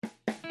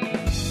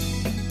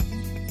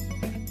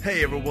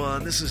Hey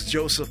everyone, this is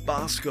Joseph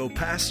Bosco,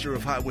 pastor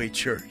of Highway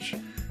Church.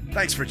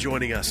 Thanks for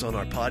joining us on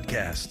our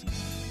podcast.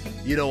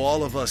 You know,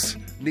 all of us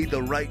need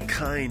the right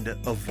kind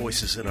of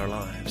voices in our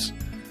lives.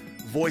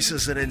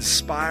 Voices that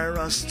inspire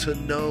us to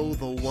know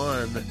the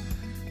one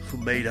who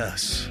made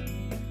us.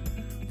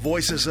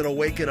 Voices that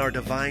awaken our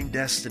divine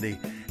destiny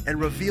and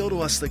reveal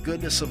to us the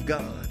goodness of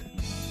God.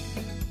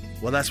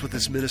 Well, that's what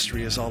this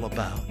ministry is all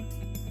about.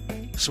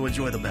 So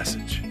enjoy the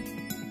message.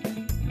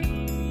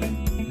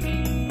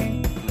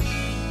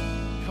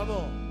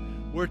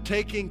 We're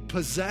taking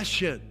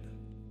possession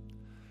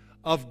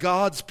of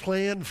God's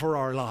plan for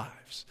our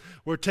lives.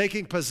 We're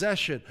taking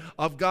possession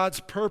of God's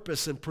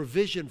purpose and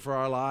provision for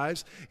our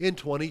lives in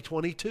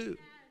 2022.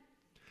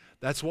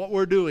 That's what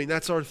we're doing.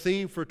 That's our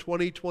theme for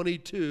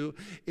 2022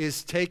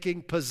 is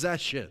taking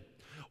possession.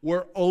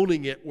 We're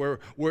owning it.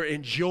 We're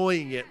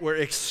enjoying it. We're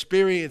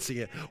experiencing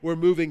it. We're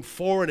moving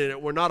forward in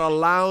it. We're not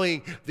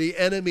allowing the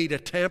enemy to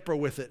tamper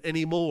with it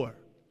anymore.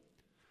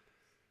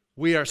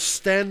 We are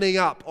standing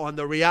up on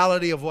the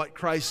reality of what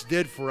Christ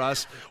did for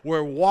us.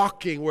 We're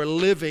walking, we're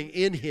living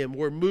in Him.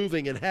 We're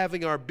moving and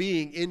having our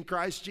being in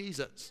Christ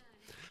Jesus.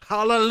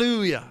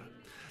 Hallelujah.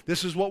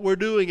 This is what we're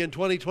doing in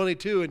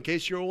 2022, in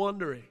case you're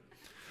wondering.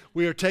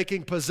 We are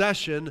taking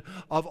possession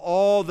of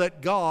all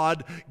that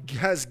God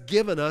has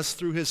given us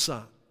through His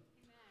Son.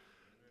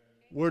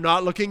 We're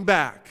not looking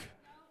back.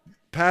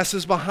 Past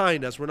is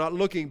behind us. We're not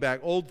looking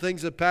back. Old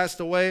things have passed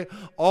away.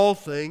 All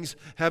things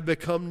have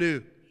become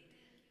new.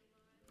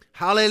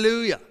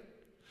 Hallelujah.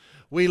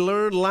 We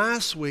learned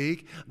last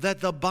week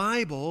that the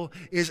Bible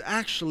is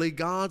actually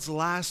God's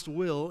last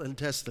will and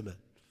testament.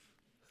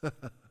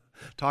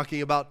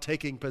 Talking about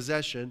taking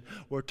possession,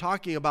 we're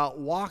talking about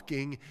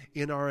walking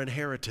in our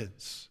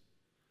inheritance.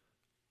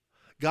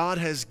 God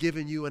has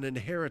given you an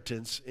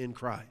inheritance in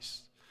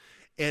Christ,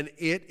 and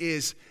it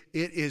is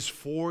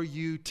for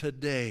you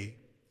today.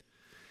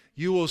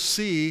 You will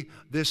see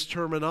this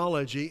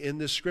terminology in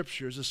the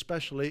Scriptures,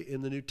 especially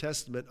in the New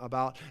Testament,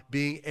 about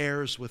being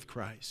heirs with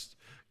Christ,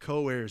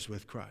 co-heirs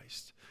with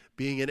Christ,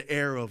 being an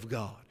heir of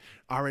God,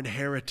 our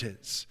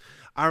inheritance.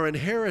 Our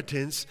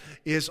inheritance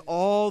is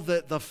all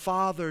that the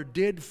Father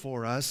did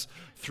for us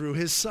through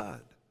His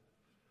Son.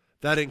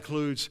 That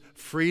includes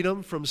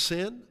freedom from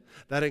sin.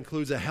 That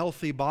includes a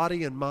healthy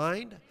body and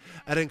mind.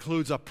 That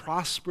includes a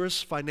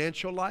prosperous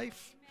financial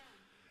life.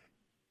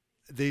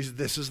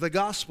 This is the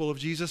gospel of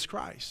Jesus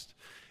Christ.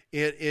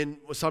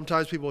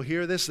 Sometimes people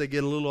hear this, they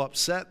get a little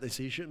upset. They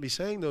say you shouldn't be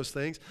saying those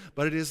things,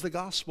 but it is the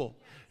gospel.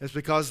 It's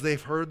because they've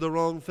heard the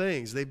wrong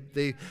things.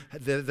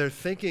 Their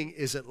thinking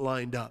isn't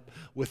lined up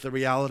with the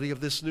reality of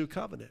this new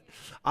covenant.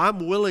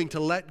 I'm willing to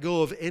let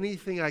go of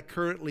anything I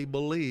currently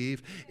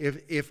believe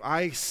if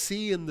I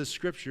see in the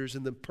Scriptures,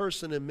 in the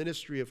person and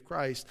ministry of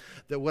Christ,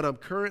 that what I'm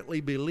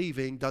currently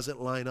believing doesn't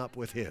line up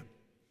with Him.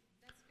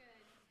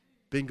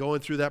 Been going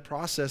through that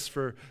process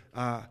for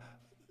at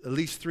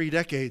least 3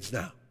 decades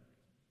now.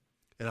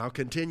 And I'll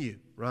continue,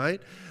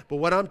 right? But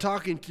what I'm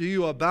talking to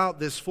you about,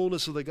 this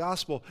fullness of the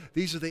gospel,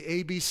 these are the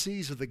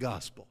ABCs of the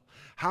gospel.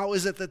 How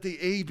is it that the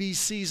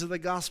ABCs of the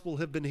gospel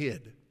have been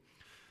hid?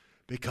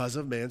 Because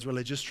of man's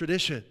religious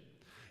tradition.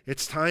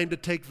 It's time to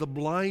take the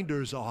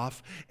blinders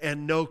off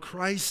and know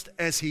Christ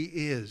as He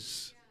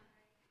is.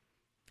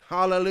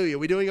 Hallelujah.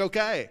 We doing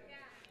okay?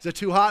 Is it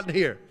too hot in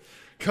here?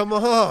 Come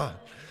on.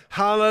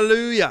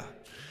 Hallelujah.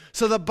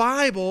 So the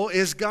Bible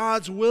is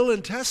God's will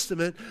and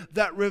testament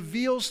that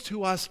reveals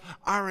to us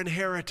our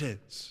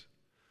inheritance.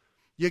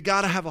 You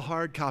got to have a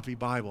hard copy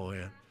Bible,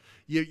 man.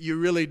 You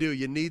really do.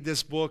 You need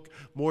this book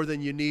more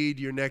than you need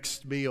your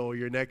next meal,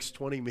 your next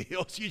 20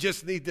 meals. You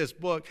just need this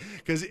book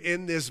because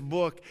in this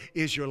book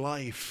is your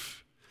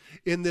life.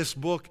 In this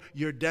book,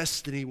 your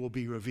destiny will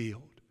be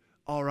revealed.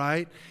 All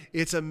right?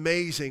 It's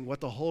amazing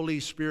what the Holy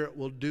Spirit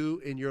will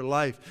do in your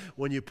life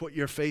when you put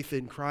your faith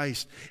in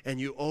Christ and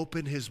you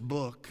open His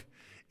book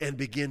and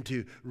begin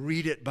to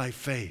read it by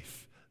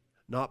faith,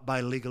 not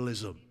by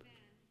legalism.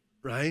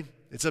 Right?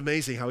 It's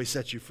amazing how He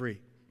sets you free.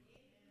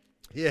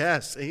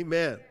 Yes,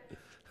 amen.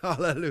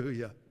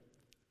 Hallelujah.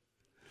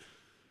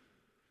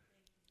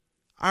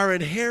 Our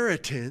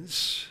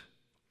inheritance,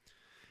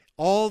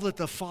 all that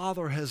the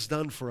Father has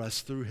done for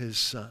us through His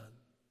Son,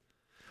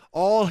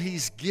 all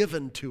He's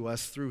given to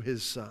us through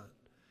His Son,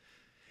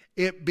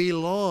 it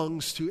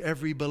belongs to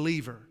every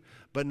believer,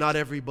 but not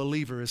every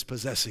believer is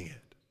possessing it.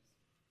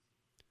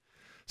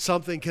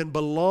 Something can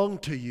belong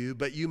to you,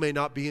 but you may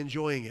not be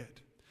enjoying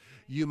it.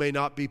 You may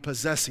not be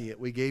possessing it.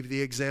 We gave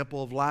the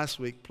example of last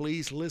week.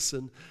 Please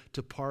listen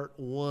to part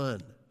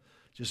 1.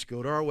 Just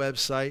go to our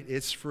website.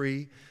 It's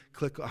free.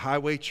 Click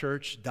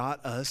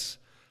highwaychurch.us,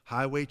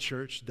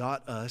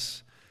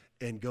 highwaychurch.us,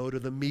 and go to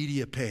the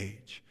media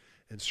page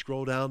and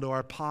scroll down to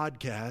our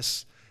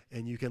podcasts,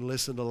 and you can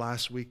listen to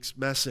last week's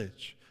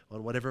message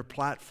on whatever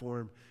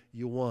platform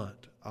you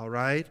want, all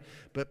right?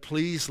 But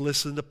please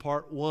listen to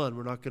part 1.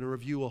 We're not going to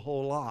review a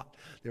whole lot.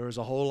 There was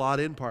a whole lot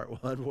in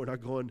part 1. We're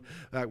not going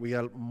back. We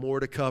got more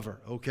to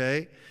cover,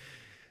 okay?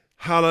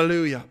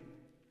 Hallelujah.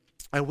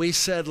 And we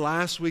said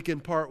last week in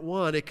part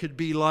 1, it could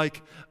be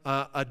like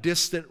a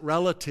distant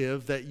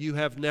relative that you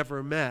have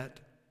never met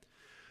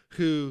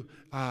who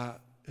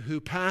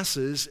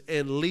passes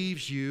and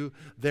leaves you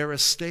their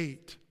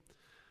estate.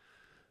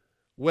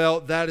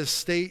 Well, that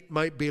estate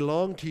might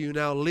belong to you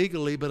now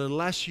legally, but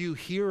unless you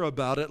hear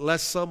about it,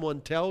 unless someone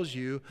tells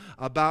you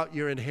about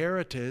your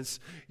inheritance,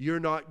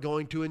 you're not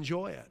going to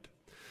enjoy it.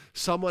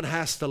 Someone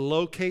has to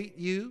locate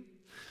you.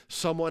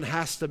 Someone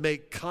has to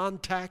make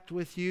contact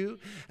with you,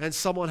 and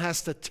someone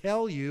has to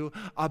tell you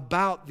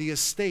about the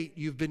estate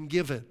you've been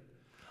given.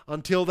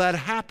 Until that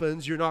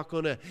happens, you're not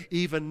going to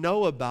even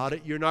know about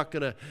it. You're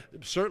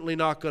certainly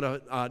not going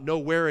to know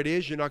where it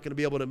is. You're not going to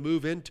be able to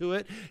move into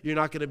it. You're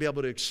not going to be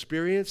able to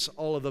experience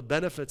all of the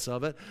benefits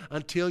of it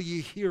until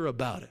you hear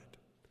about it.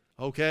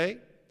 Okay?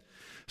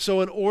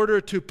 So in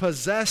order to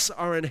possess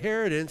our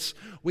inheritance,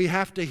 we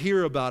have to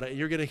hear about it. And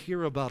you're going to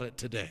hear about it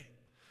today.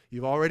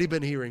 You've already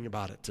been hearing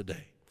about it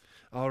today.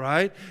 All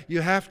right? You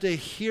have to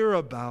hear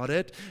about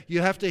it. You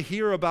have to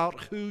hear about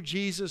who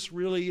Jesus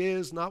really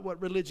is, not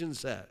what religion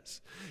says.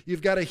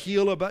 You've got to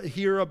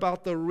hear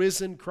about the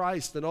risen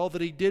Christ and all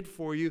that He did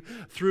for you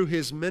through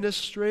His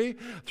ministry,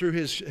 through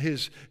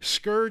His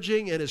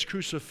scourging and His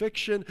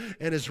crucifixion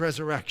and His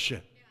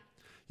resurrection.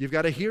 You've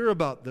got to hear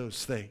about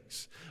those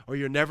things, or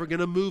you're never going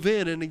to move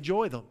in and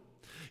enjoy them.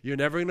 You're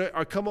never going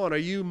to, come on, are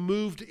you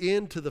moved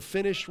into the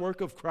finished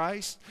work of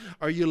Christ?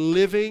 Are you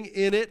living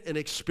in it and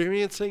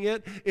experiencing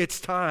it?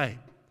 It's time.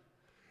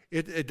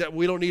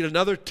 We don't need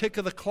another tick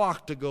of the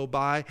clock to go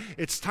by.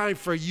 It's time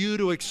for you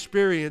to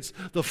experience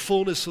the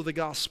fullness of the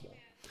gospel.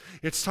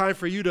 It's time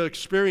for you to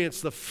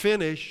experience the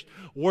finished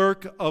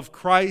work of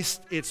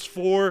Christ. It's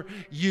for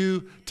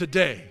you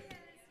today.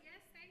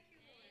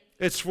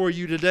 It's for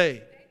you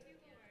today.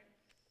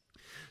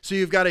 So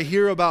you've got to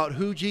hear about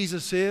who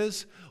Jesus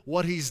is,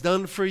 what He's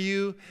done for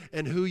you,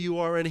 and who you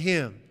are in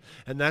Him.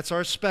 And that's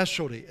our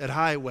specialty at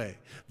Highway.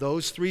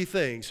 Those three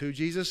things: who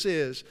Jesus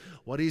is,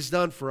 what He's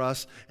done for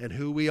us, and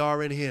who we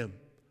are in Him.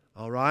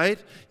 All right?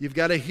 You've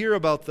got to hear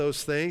about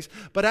those things.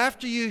 But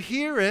after you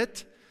hear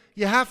it,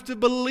 you have to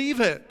believe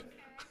it.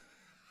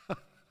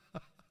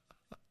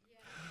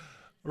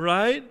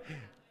 Right?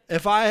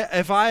 If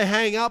I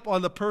hang up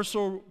on the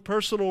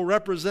personal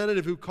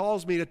representative who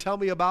calls me to tell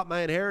me about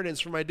my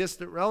inheritance from my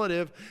distant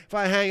relative, if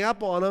I hang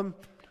up on him,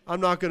 I'm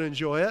not going to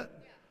enjoy it,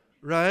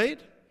 right?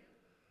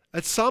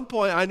 At some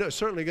point, I'm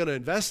certainly going to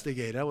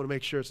investigate it. I want to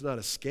make sure it's not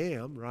a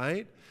scam,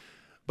 right?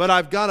 But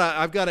I've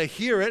got to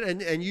hear it,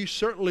 and you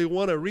certainly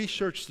want to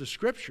research the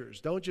Scriptures.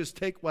 Don't just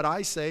take what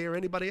I say or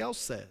anybody else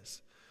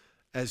says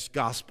as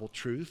gospel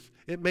truth.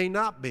 It may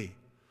not be.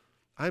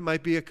 I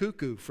might be a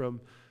cuckoo from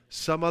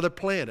some other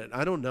planet.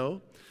 I don't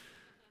know.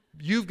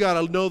 You've got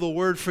to know the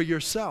Word for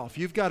yourself.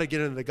 You've got to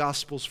get into the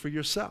Gospels for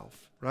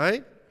yourself,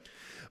 right?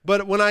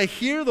 But when I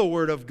hear the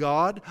Word of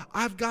God,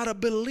 I've got to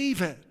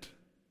believe it.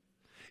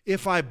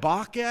 If I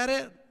balk at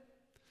it,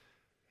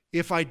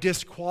 if I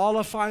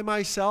disqualify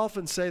myself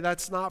and say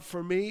that's not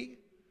for me,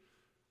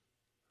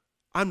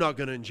 I'm not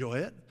going to enjoy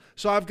it.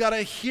 So I've got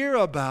to hear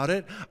about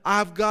it,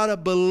 I've got to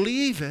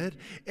believe it,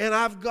 and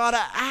I've got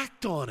to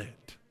act on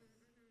it.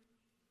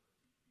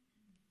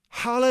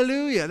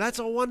 Hallelujah. That's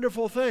a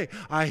wonderful thing.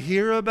 I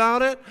hear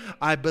about it,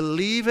 I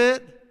believe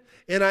it,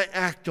 and I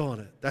act on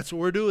it. That's what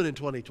we're doing in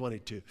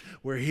 2022.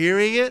 We're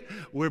hearing it,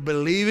 we're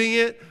believing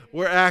it,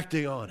 we're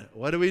acting on it.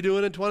 What are we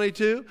doing in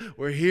 22?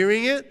 We're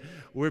hearing it,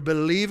 we're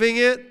believing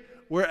it,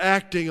 we're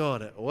acting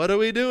on it. What are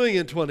we doing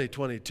in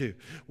 2022?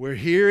 We're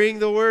hearing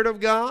the Word of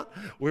God,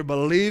 we're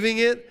believing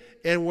it,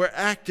 and we're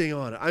acting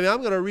on it. I mean, I'm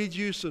going to read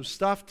you some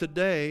stuff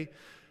today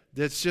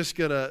that's just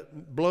going to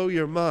blow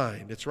your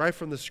mind. It's right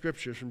from the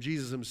Scriptures, from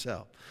Jesus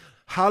Himself.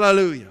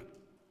 Hallelujah.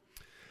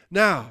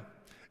 Now,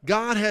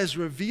 God has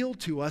revealed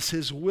to us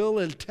His will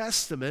and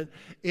testament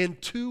in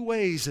two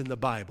ways in the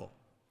Bible.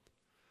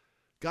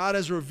 God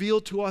has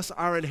revealed to us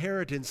our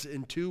inheritance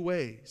in two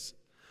ways.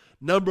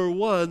 Number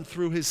one,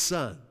 through His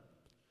Son.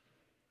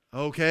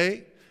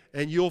 Okay?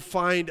 And you'll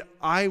find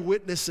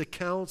eyewitness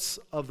accounts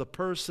of the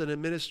person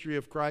and ministry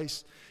of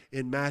Christ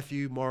in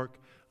Matthew, Mark,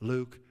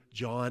 Luke,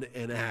 John,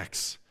 and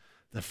Acts,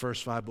 the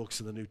first 5 books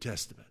of the New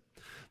Testament.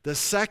 The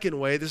second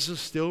way, this is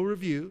still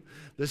review,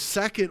 the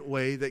second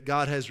way that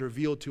God has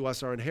revealed to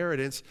us our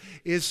inheritance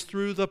is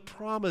through the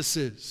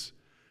promises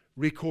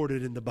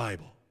recorded in the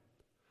Bible.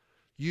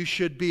 You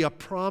should be a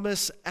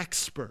promise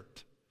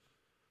expert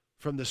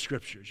from the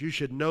Scriptures. You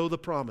should know the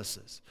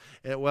promises.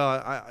 And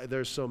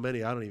there's so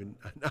many, I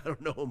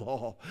don't know them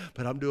all,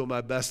 but I'm doing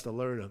my best to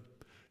learn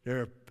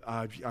them.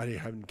 I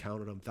haven't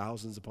counted them,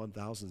 thousands upon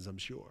thousands, I'm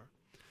sure.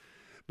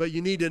 But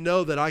you need to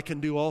know that I can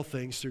do all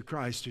things through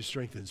Christ who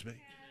strengthens me.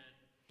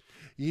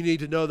 You need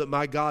to know that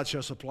my God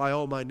shall supply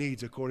all my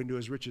needs according to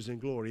His riches and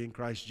glory in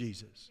Christ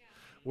Jesus.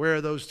 Where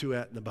are those two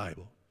at in the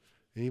Bible?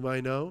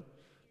 Anybody know?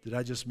 Did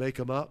I just make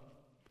them up?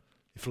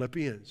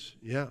 Philippians.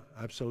 Yeah,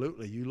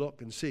 absolutely. You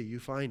look and see. You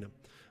find them.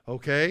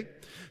 Okay?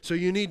 So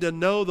you need to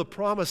know the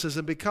promises,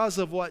 and because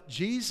of what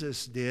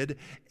Jesus did,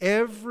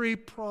 every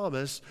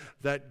promise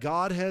that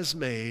God has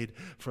made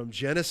from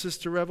Genesis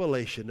to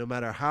Revelation, no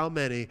matter how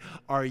many,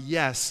 are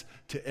yes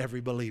to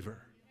every believer.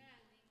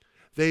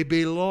 They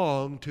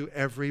belong to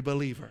every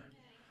believer.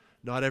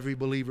 Not every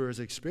believer is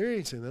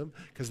experiencing them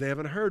because they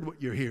haven't heard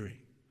what you're hearing.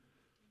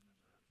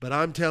 But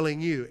I'm telling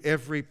you,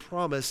 every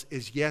promise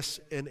is yes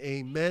and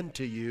amen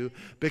to you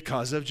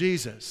because of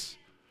Jesus.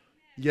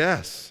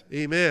 Yes,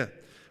 amen.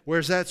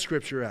 Where's that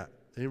scripture at?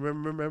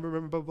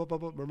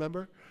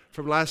 Remember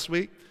from last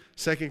week?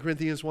 2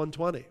 Corinthians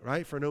 1:20,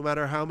 right? For no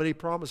matter how many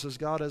promises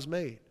God has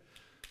made,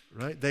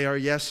 right? They are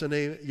yes and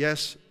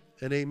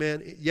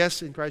amen.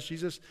 Yes in Christ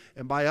Jesus,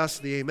 and by us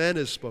the amen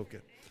is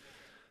spoken.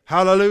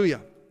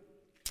 Hallelujah.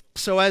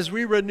 So as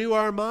we renew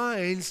our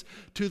minds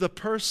to the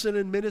person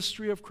and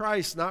ministry of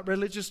Christ, not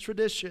religious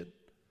tradition,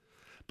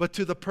 but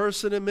to the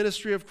person and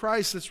ministry of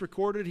Christ that's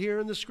recorded here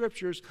in the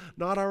Scriptures,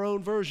 not our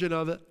own version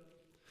of it.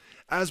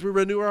 As we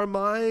renew our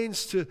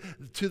minds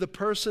to the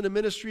person and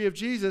ministry of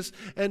Jesus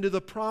and to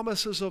the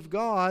promises of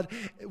God,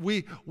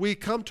 we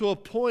come to a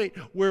point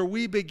where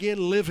we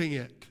begin living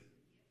it.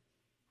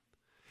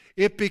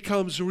 It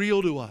becomes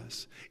real to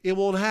us. It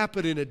won't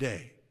happen in a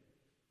day.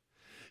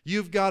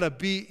 You've got to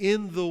be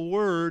in the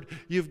Word.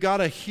 You've got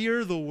to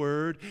hear the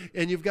Word,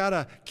 and you've got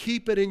to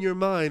keep it in your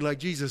mind, like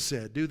Jesus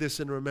said. Do this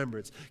in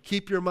remembrance.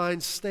 Keep your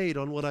mind stayed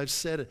on what I've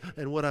said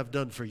and what I've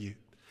done for you.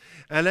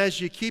 And as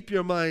you keep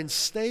your mind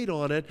stayed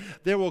on it,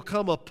 there will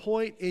come a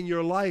point in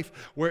your life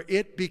where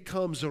it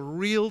becomes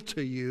real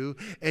to you,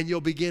 and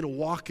you'll begin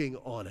walking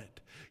on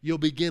it. You'll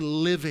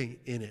begin living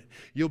in it.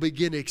 You'll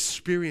begin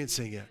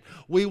experiencing it.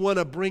 We want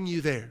to bring you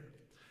there.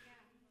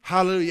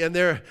 Hallelujah.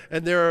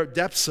 And there are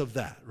depths of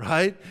that,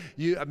 right?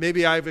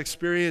 Maybe I've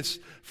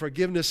experienced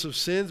forgiveness of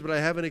sins, but I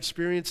haven't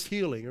experienced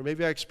healing. Or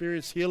maybe I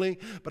experienced healing,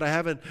 but I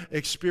haven't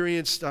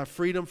experienced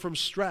freedom from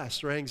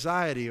stress or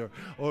anxiety or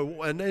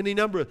any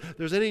number.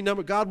 There's any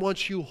number. God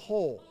wants you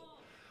whole.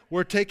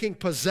 We're taking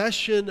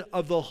possession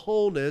of the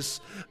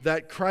wholeness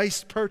that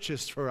Christ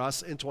purchased for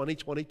us in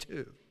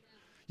 2022.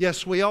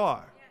 Yes, we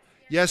are.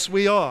 Yes,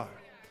 we are.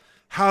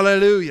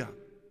 Hallelujah.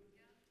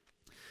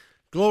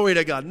 Glory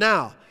to God.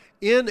 Now,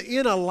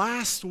 in a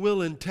last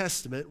will and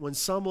testament, when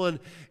someone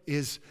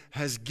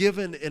has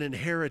given an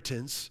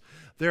inheritance,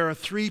 there are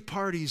three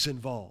parties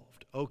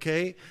involved,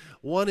 okay?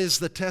 One is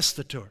the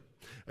testator.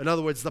 In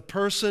other words, the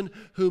person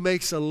who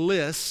makes a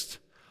list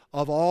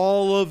of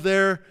all of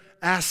their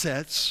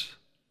assets,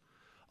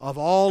 of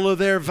all of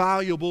their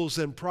valuables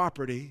and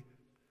property,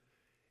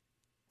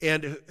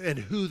 and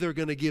who they're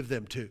going to give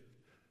them to.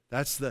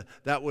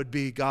 That would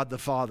be God the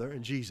Father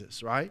and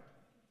Jesus, right?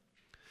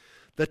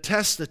 The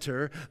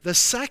testator, the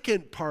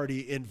second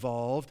party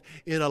involved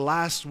in a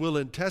last will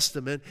and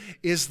testament,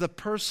 is the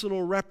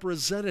personal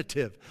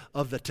representative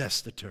of the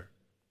testator.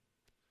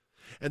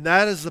 And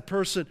that is the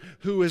person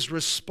who is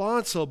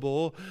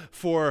responsible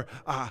for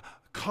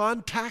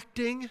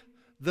contacting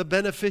the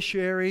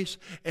beneficiaries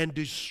and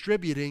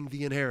distributing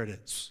the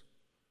inheritance.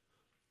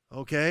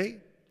 Okay?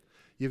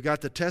 You've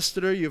got the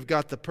testator, you've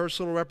got the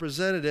personal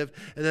representative,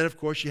 and then, of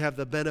course, you have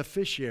the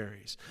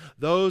beneficiaries.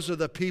 Those are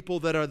the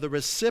people that are the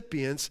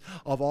recipients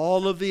of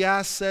all of the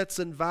assets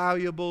and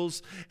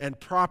valuables and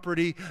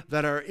property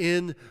that are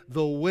in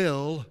the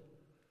will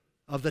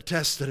of the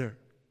testator.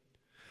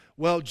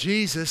 Well,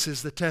 Jesus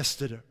is the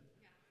testator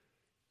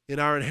in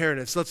our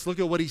inheritance. Let's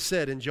look at what he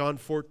said in John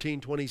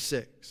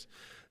 14:26.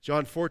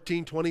 John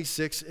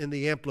 14:26 in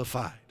the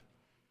Amplified.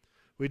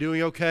 We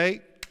doing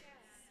okay?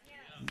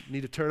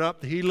 Need to turn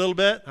up the heat a little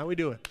bit? How we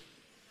doing?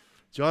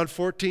 John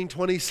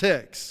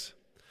 14:26.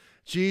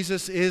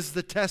 Jesus is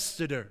the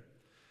testator.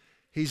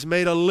 He's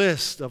made a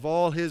list of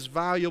all his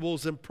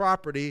valuables and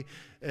property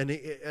and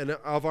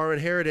of our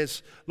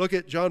inheritance. Look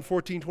at John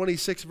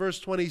 14:26, verse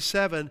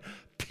 27.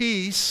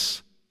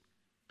 Peace,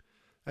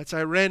 that's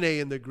irene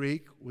in the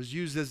Greek, was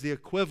used as the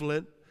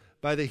equivalent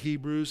by the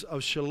Hebrews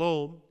of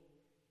shalom,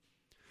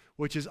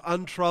 which is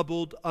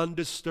untroubled,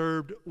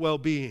 undisturbed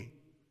well-being.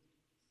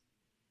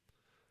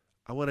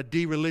 I want to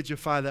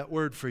de-religify that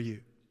word for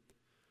you.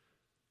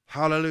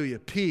 Hallelujah.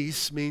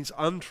 Peace means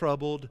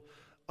untroubled,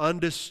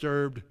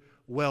 undisturbed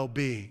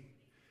well-being.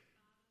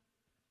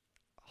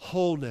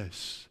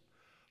 Wholeness,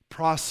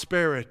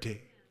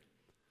 prosperity.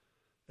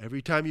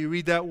 Every time you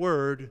read that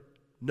word,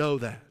 know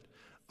that.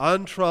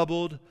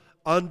 Untroubled,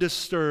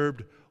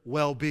 undisturbed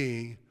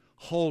well-being,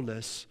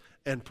 wholeness,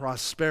 and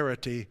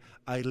prosperity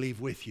I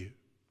leave with you.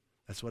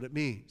 That's what it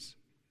means.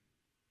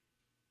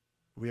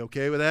 Are we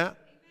okay with that?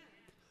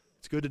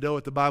 It's good to know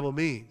what the Bible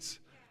means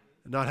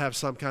and not have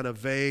some kind of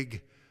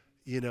vague,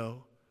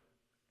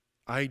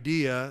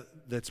 idea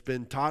that's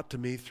been taught to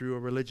me through a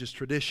religious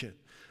tradition.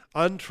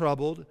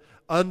 Untroubled,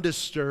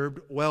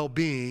 undisturbed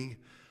well-being,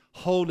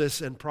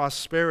 wholeness, and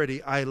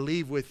prosperity I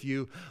leave with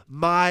you.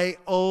 My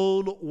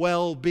own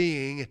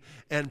well-being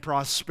and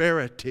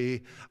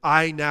prosperity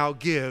I now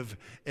give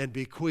and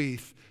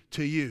bequeath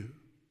to you.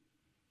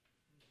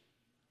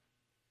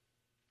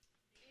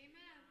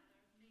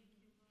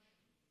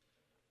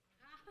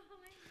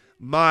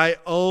 My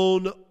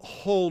own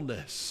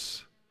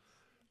wholeness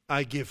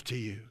I give to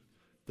you,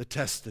 the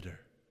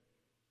testator.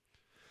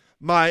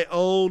 My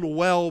own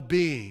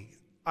well-being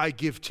I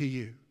give to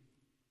you.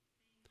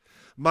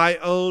 My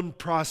own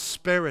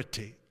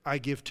prosperity I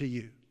give to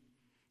you.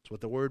 That's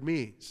what the word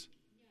means.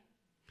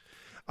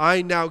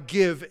 I now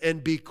give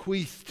and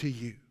bequeath to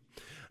you.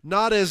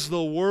 Not as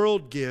the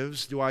world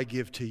gives do I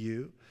give to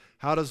you.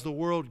 How does the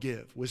world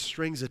give? With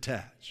strings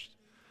attached.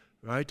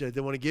 Right? They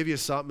want to give you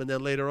something and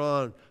then later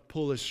on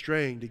pull a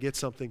string to get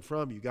something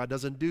from you. God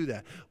doesn't do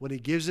that. When He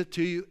gives it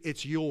to you,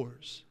 it's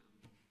yours.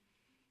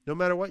 No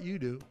matter what you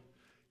do,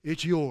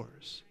 it's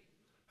yours.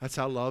 That's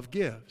how love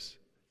gives.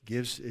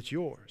 It's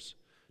yours.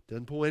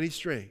 Doesn't pull any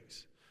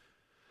strings.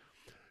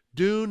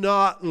 Do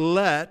not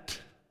let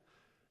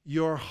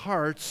your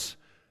hearts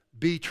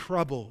be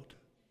troubled.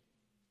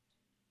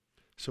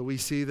 So we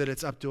see that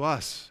it's up to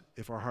us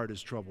if our heart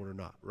is troubled or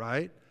not,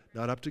 right?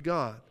 Not up to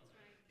God.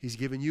 He's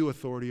given you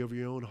authority over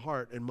your own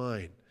heart and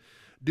mind.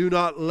 Do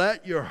not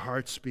let your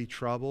hearts be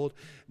troubled,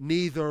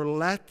 neither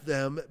let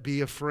them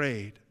be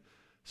afraid.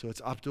 So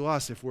it's up to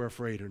us if we're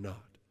afraid or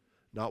not.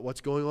 Not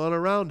what's going on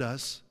around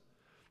us.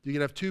 You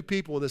can have two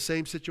people in the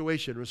same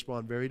situation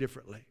respond very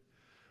differently.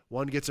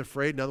 One gets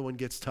afraid, another one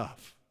gets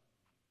tough.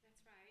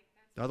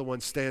 The other one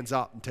stands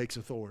up and takes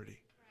authority.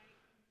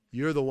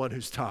 You're the one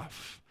who's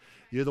tough.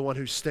 You're the one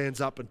who stands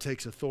up and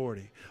takes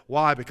authority.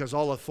 Why? Because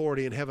all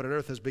authority in heaven and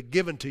earth has been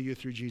given to you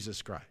through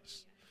Jesus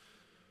Christ.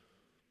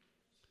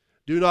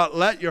 Do not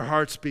let your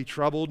hearts be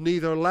troubled,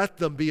 neither let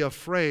them be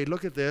afraid.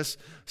 Look at this.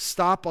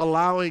 Stop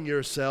allowing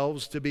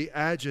yourselves to be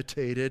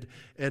agitated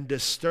and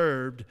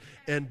disturbed,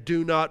 and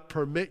do not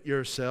permit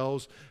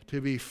yourselves to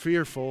be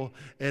fearful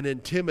and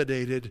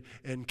intimidated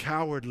and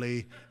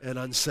cowardly and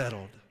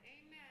unsettled.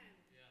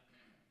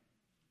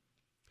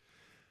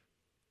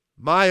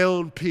 My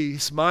own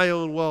peace, my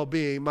own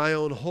well-being, my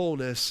own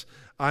wholeness,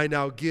 I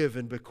now give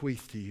and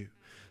bequeath to you.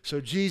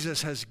 So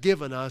Jesus has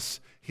given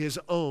us His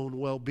own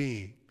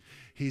well-being.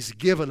 He's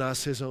given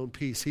us His own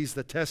peace. He's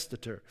the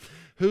testator.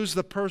 Who's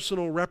the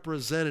personal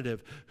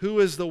representative? Who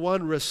is the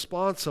one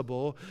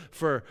responsible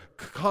for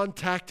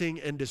contacting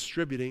and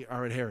distributing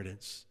our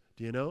inheritance?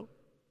 Do you know?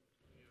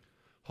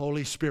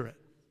 Holy Spirit.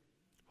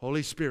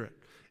 Holy Spirit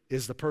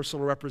is the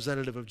personal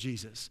representative of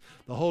Jesus.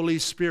 The Holy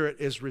Spirit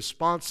is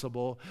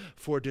responsible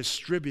for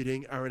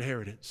distributing our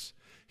inheritance.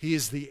 He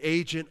is the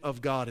agent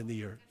of God in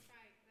the earth.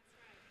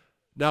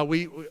 Now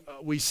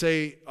we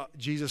say,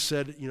 Jesus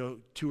said,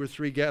 two or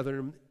three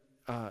gather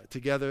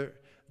together,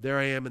 there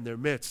I am in their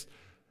midst,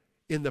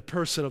 in the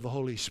person of the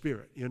Holy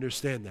Spirit. You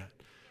understand that?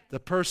 The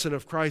person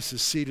of Christ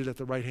is seated at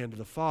the right hand of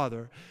the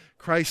Father.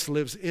 Christ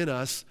lives in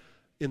us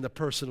in the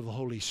person of the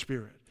Holy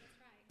Spirit.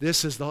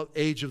 This is the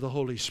age of the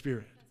Holy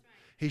Spirit.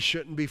 He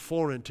shouldn't be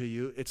foreign to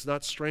you. It's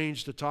not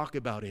strange to talk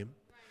about Him.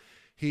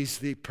 He's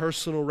the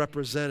personal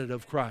representative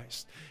of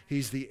Christ.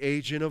 He's the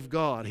agent of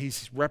God.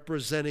 He's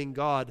representing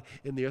God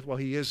in the earth. Well,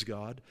 He is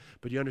God,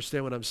 but you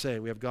understand what I'm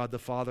saying. We have God the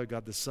Father,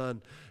 God the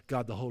Son,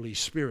 God the Holy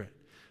Spirit.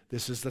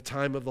 This is the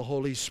time of the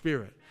Holy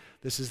Spirit.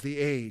 This is the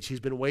age. He's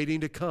been waiting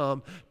to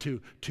come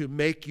to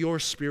make your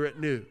spirit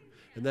new.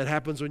 And that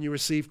happens when you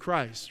receive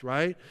Christ,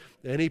 right?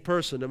 Any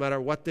person, no matter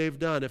what they've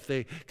done, if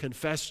they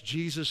confess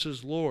Jesus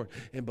as Lord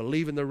and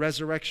believe in the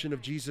resurrection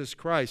of Jesus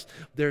Christ,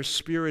 their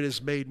spirit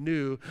is made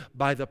new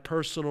by the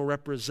personal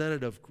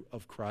representative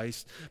of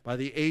Christ, by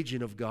the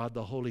agent of God,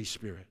 the Holy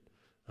Spirit.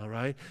 All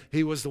right?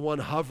 He was the one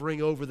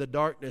hovering over the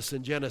darkness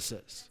in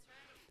Genesis.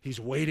 He's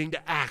waiting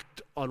to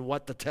act on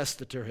what the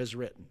testator has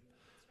written.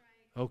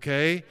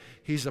 Okay?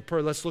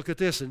 Let's look at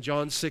this in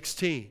John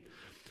 16.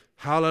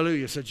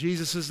 Hallelujah. So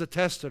Jesus is the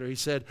testator. He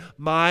said,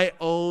 my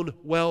own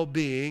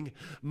well-being,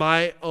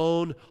 my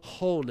own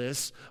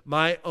wholeness,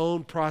 my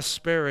own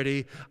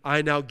prosperity,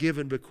 I now give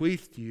and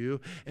bequeath to you.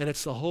 And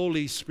it's the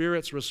Holy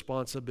Spirit's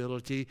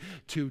responsibility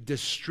to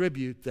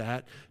distribute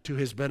that to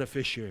His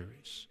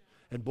beneficiaries.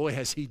 And boy,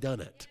 has He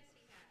done it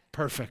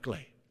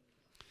perfectly.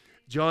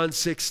 John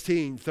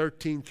 16,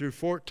 13 through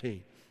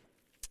 14.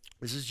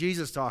 This is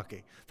Jesus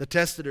talking. The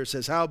testator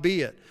says,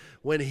 howbeit,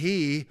 when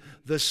He,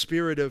 the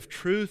Spirit of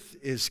truth,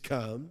 is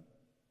come,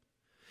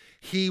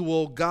 He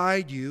will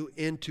guide you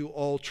into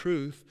all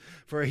truth,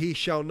 for He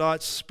shall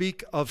not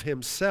speak of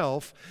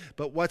Himself,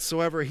 but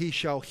whatsoever He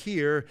shall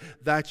hear,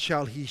 that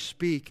shall He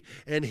speak,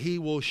 and He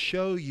will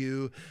show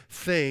you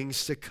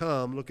things to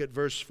come. Look at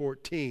verse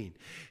 14.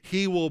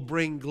 He will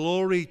bring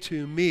glory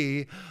to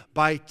me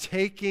by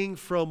taking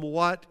from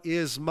what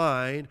is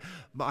mine.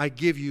 I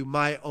give you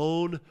my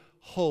own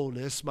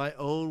wholeness, my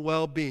own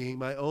well-being,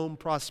 my own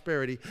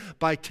prosperity,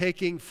 by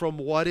taking from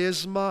what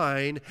is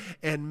mine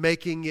and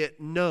making it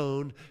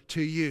known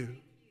to you.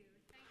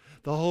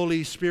 The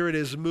Holy Spirit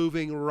is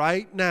moving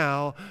right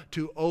now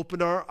to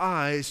open our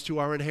eyes to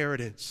our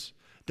inheritance.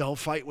 Don't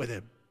fight with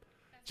Him.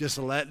 Just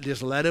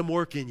let Him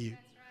work in you.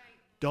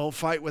 Don't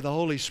fight with the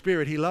Holy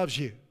Spirit. He loves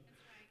you.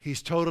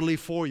 He's totally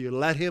for you.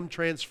 Let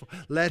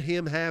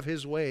Him have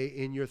His way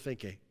in your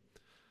thinking.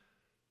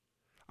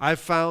 I've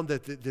found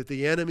that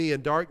the enemy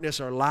and darkness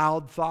are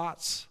loud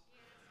thoughts.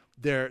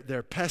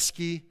 They're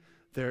pesky.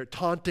 They're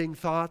taunting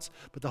thoughts,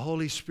 but the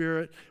Holy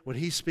Spirit, when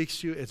He speaks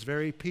to you, it's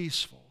very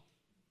peaceful.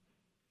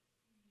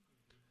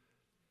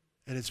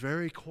 And it's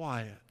very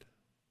quiet.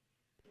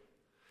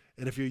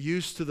 And if you're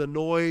used to the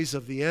noise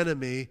of the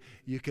enemy,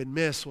 you can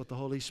miss what the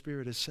Holy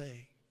Spirit is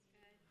saying.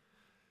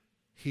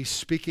 He's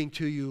speaking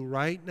to you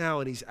right now,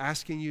 and He's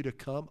asking you to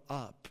come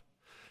up,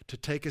 to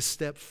take a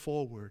step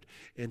forward,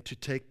 and to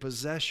take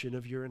possession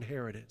of your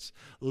inheritance.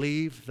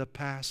 Leave the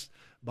past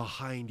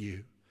behind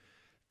you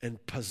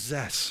and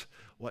possess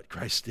what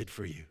Christ did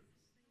for you.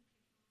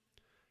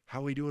 How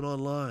are we doing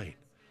online?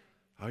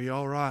 Are you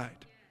all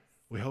right?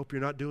 We hope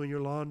you're not doing your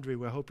laundry.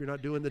 We hope you're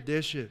not doing the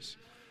dishes.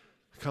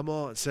 Come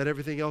on, set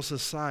everything else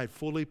aside.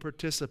 Fully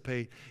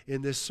participate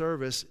in this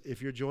service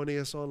if you're joining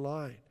us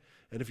online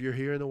and if you're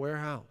here in the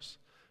warehouse,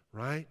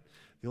 right?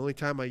 The only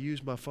time I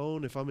use my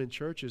phone if I'm in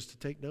church is to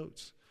take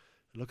notes.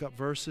 Look up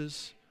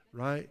verses,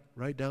 right?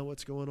 Write down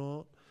what's going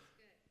on.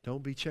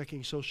 Don't be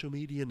checking social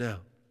media now.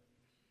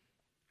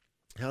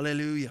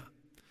 Hallelujah.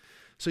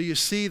 So you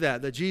see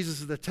that Jesus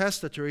is the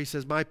testator. He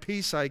says, my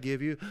peace I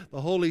give you.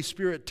 The Holy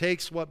Spirit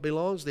takes what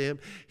belongs to Him.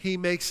 He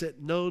makes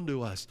it known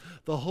to us.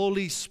 The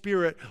Holy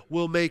Spirit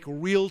will make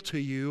real to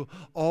you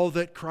all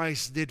that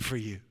Christ did for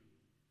you.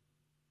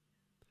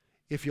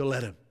 If you'll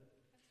let Him.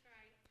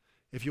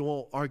 If you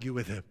won't argue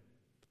with Him.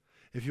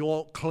 If you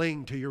won't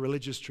cling to your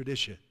religious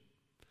tradition.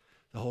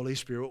 The Holy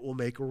Spirit will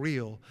make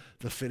real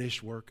the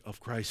finished work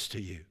of Christ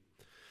to you.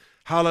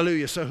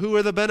 Hallelujah. So who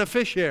are the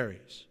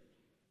beneficiaries?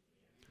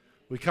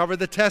 We covered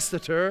the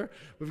testator.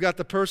 We've got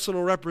the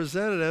personal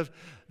representative.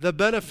 The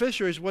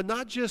beneficiaries, well,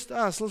 not just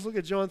us. Let's look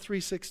at John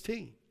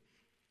 3:16.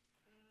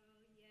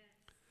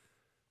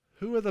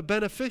 Who are the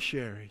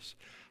beneficiaries?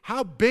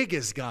 How big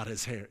is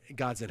God's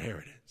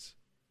inheritance?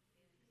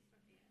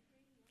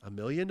 $1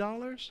 million?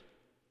 $1.5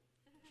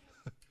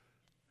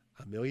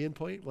 million?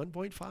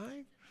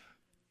 1.5?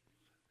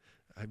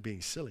 I'm being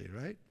silly,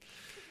 right? It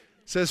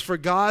says, for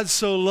God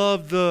so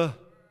loved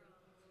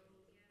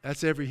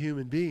that's every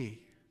human being.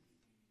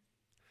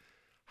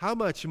 How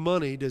much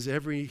money does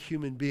every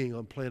human being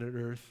on planet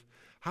Earth,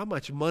 how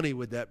much money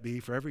would that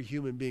be for every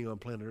human being on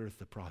planet Earth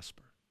to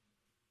prosper?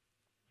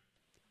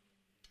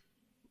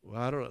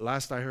 Well, I don't know.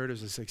 Last I heard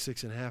it was like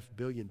 6.5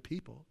 billion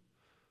people.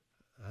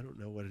 I don't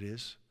know what it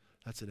is.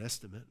 That's an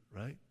estimate,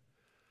 right?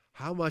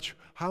 How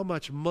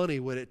much money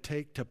would it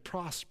take to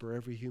prosper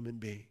every human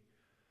being?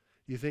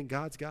 Do you think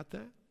God's got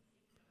that?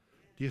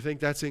 Do you think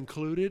that's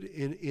included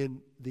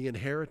in the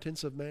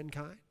inheritance of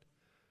mankind?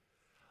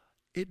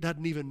 It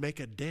doesn't even make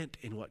a dent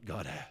in what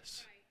God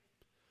has.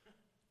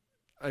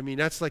 I mean,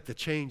 that's like the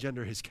change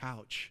under His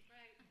couch.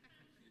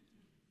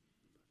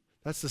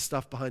 That's the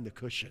stuff behind the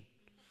cushion.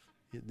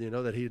 You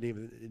know that He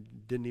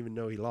didn't even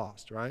know He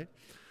lost, right?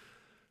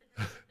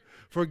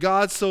 For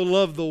God so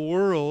loved the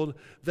world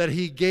that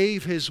He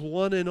gave His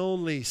one and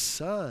only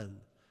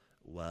Son.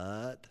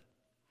 What?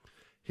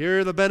 Here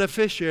are the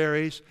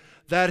beneficiaries,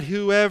 that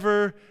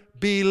whoever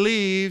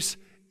believes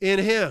in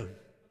Him.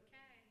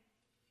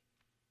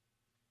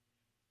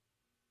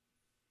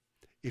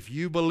 If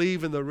you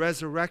believe in the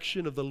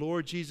resurrection of the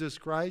Lord Jesus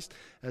Christ,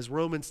 as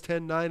Romans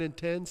 10:9 and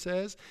 10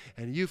 says,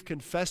 and you've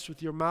confessed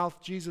with your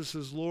mouth Jesus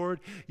is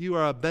Lord, you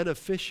are a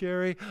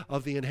beneficiary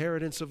of the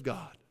inheritance of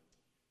God.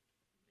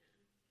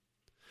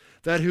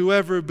 That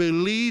whoever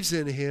believes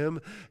in Him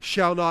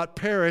shall not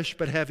perish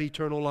but have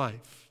eternal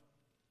life.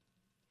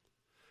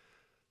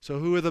 So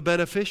who are the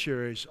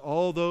beneficiaries?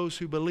 All those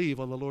who believe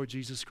on the Lord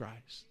Jesus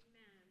Christ.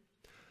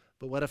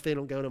 But what if they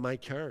don't go to my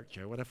church?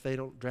 Or what if they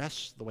don't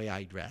dress the way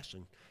I dress?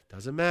 And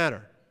doesn't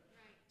matter.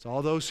 It's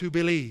all those who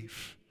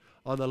believe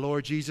on the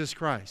Lord Jesus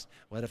Christ.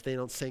 What if they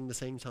don't sing the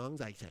same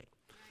songs I sing?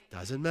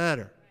 Doesn't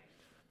matter.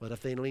 What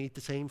if they don't eat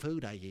the same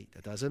food I eat?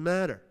 It doesn't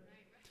matter.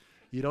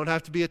 You don't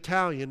have to be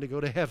Italian to go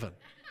to heaven.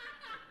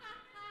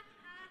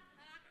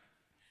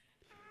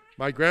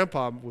 My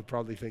grandpa would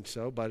probably think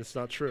so, but it's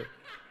not true.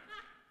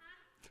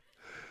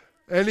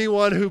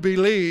 Anyone who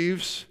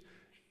believes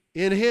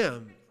in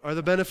Him are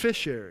the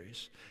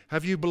beneficiaries.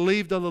 Have you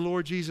believed on the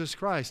Lord Jesus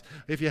Christ?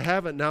 If you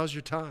haven't, now's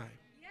your time.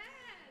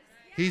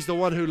 He's the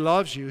one who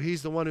loves you.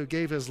 He's the one who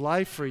gave His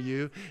life for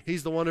you.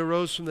 He's the one who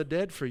rose from the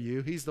dead for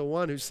you. He's the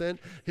one who sent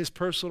His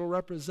personal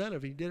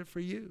representative. He did it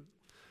for you.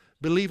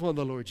 Believe on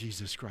the Lord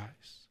Jesus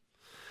Christ.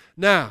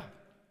 Now,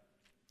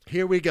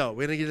 here we go.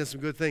 We're going to get into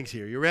some good things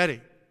here. You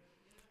ready?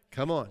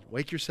 Come on.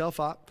 Wake yourself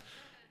up.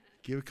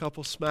 Give a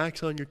couple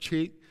smacks on your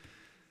cheek.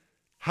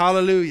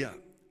 Hallelujah.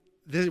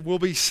 We'll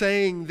be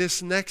saying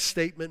this next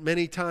statement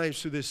many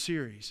times through this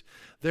series.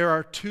 There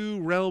are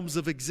two realms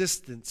of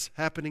existence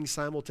happening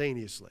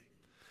simultaneously.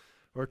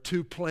 Or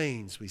two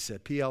planes, we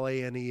said,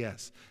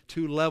 P-L-A-N-E-S.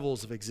 Two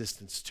levels of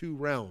existence, two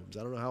realms.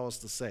 I don't know how else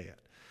to say it.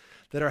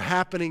 That are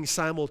happening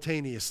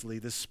simultaneously,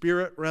 the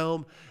spirit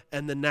realm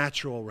and the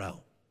natural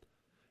realm.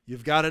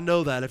 You've got to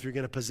know that if you're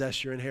going to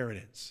possess your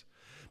inheritance.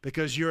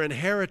 Because your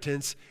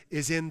inheritance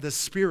is in the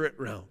spirit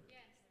realm.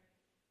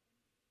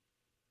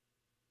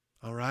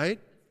 All right?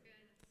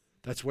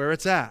 That's where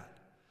it's at.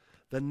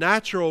 The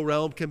natural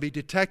realm can be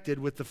detected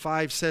with the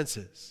five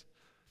senses.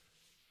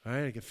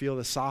 Right? I can feel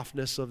the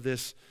softness of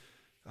this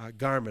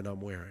garment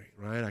I'm wearing.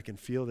 Right? I can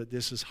feel that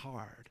this is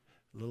hard,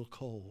 a little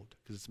cold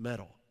because it's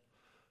metal.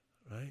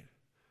 Right?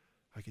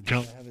 I can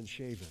tell I haven't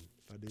shaven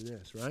if I do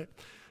this. Right?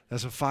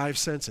 That's the five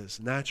senses,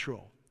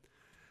 natural.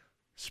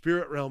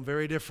 Spirit realm,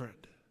 very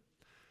different.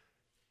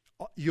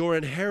 Your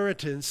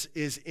inheritance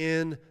is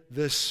in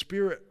the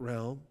spirit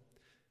realm,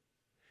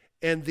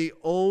 and the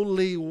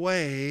only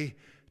way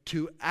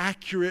to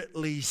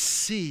accurately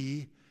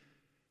see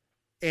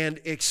and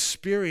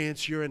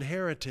experience your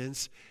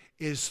inheritance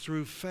is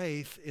through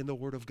faith in the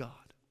Word of God.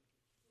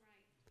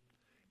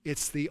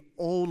 It's the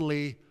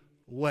only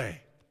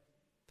way.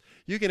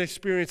 You can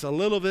experience a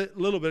little bit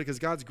because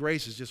God's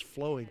grace is just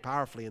flowing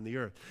powerfully in the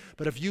earth.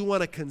 But if you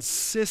want to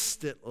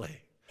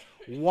consistently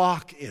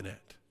walk in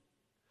it,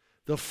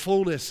 the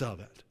fullness of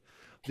it,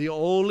 the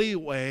only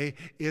way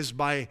is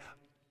by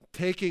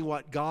taking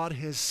what God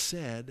has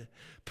said,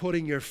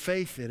 putting your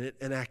faith in it,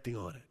 and acting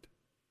on it.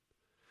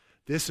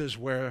 This is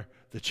where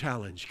the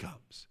challenge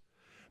comes,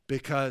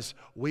 because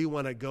we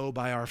want to go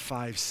by our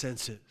five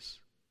senses.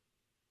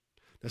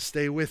 Now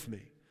stay with me.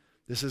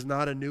 This is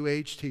not a New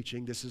Age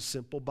teaching. This is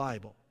simple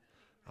Bible.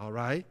 All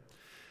right?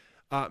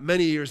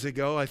 Many years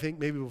ago, I think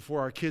maybe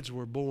before our kids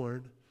were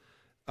born,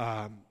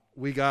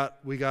 we got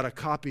a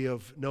copy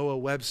of Noah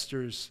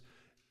Webster's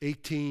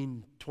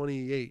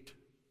 1828.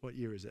 What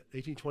year is it?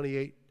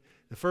 1828?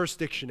 The first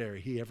dictionary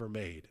he ever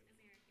made.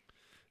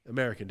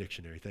 American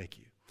dictionary, thank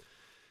you.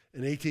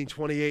 In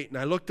 1828, and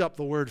I looked up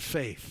the word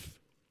faith.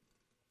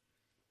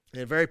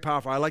 And very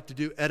powerful. I like to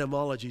do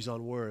etymologies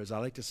on words. I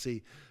like to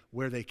see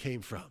where they came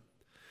from.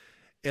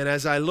 And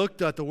as I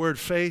looked at the word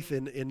faith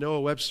in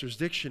Noah Webster's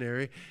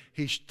dictionary,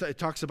 he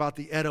talks about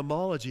the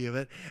etymology of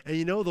it. And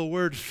you know, the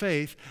word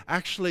faith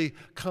actually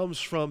comes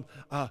from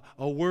a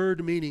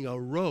word meaning a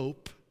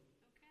rope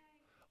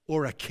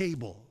or a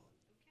cable.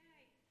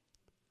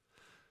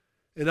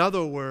 In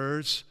other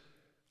words,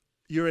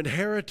 your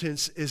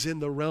inheritance is in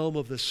the realm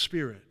of the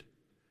Spirit.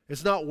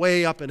 It's not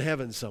way up in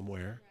heaven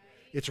somewhere.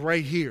 It's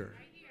right here.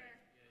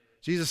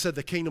 Jesus said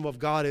the kingdom of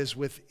God is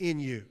within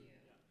you.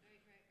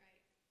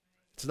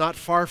 It's not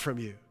far from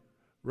you.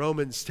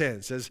 Romans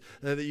 10 says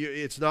that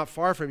it's not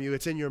far from you.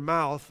 It's in your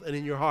mouth and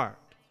in your heart.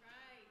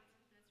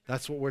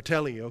 That's what we're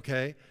telling you,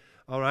 okay?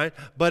 All right?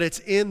 But it's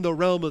in the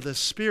realm of the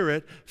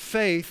Spirit,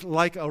 faith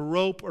like a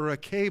rope or a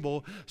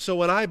cable. So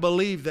when I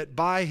believe that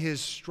by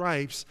His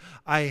stripes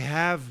I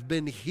have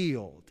been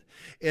healed,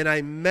 and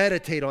I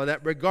meditate on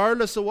that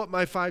regardless of what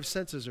my five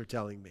senses are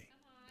telling me,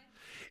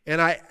 and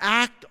I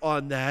act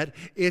on that,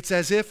 it's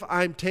as if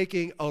I'm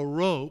taking a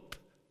rope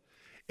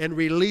and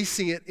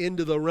releasing it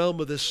into the realm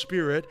of the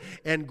Spirit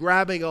and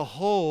grabbing a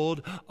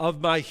hold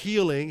of my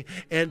healing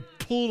and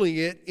pulling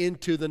it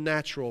into the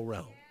natural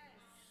realm.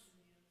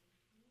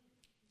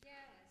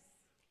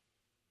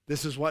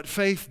 This is what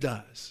faith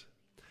does.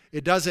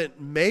 It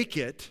doesn't make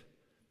it.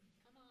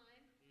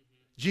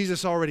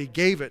 Jesus already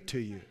gave it to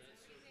you.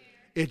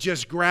 It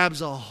just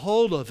grabs a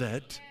hold of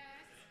it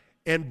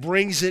and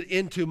brings it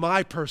into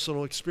my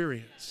personal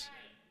experience.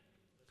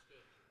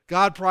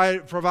 God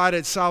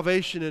provided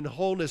salvation and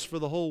wholeness for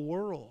the whole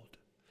world.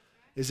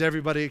 Is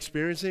everybody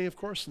experiencing it? Of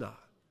course not.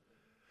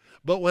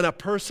 But when a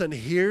person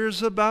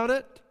hears about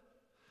it,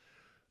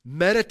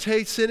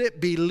 meditates in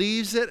it,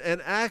 believes it,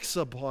 and acts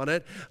upon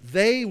it,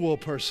 they will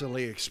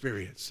personally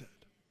experience it.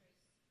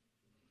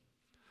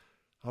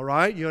 All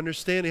right? You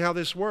understand how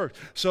this works?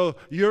 So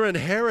your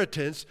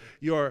inheritance,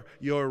 your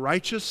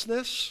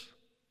righteousness.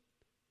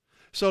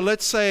 So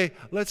let's say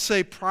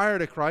prior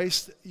to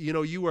Christ,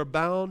 you were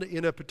bound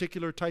in a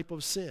particular type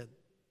of sin.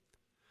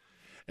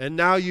 And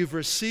now you've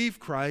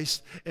received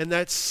Christ, and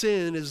that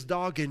sin is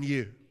dogging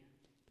you.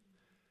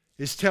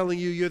 Is telling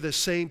you you're the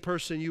same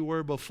person you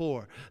were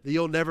before, that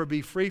you'll never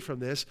be free from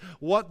this.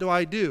 What do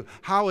I do?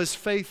 How is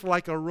faith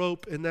like a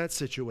rope in that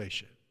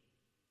situation?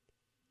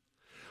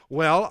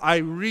 Well, I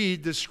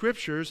read the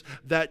scriptures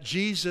that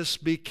Jesus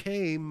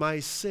became my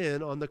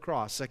sin on the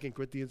cross, 2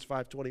 Corinthians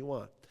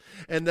 5:21,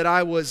 and that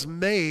I was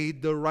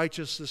made the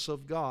righteousness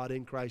of God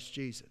in Christ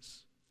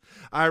Jesus.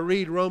 I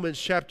read Romans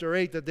chapter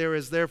 8 that there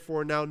is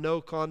therefore now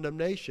no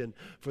condemnation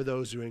for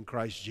those who are in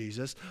Christ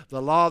Jesus.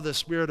 The law of the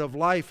Spirit of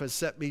life has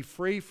set me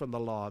free from the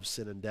law of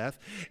sin and death.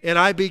 And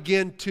I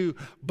begin to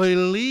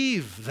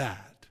believe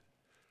that.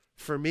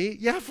 For me?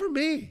 Yeah, for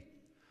me.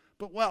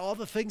 But all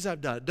the things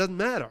I've done, it doesn't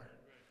matter.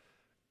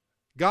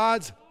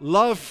 God's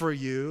love for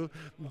you,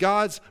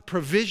 God's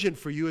provision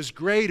for you is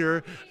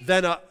greater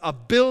than a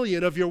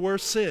billion of your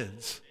worst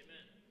sins.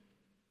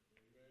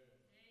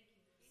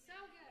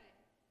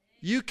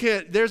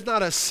 There's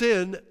not a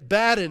sin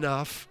bad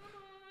enough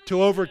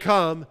to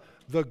overcome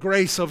the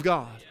grace of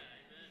God.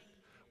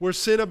 Where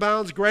sin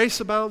abounds, grace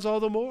abounds all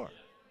the more.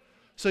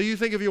 So you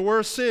think of your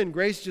worst sin,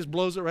 grace just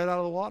blows it right out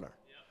of the water.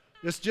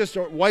 This just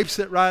wipes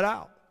it right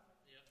out.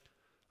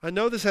 I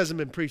know this hasn't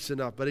been preached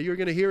enough, but you're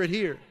going to hear it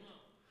here.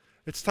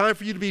 It's time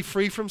for you to be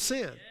free from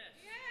sin.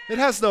 It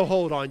has no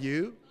hold on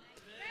you.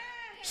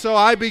 So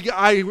I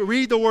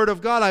read the Word of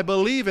God, I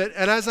believe it,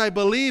 and as I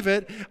believe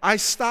it, I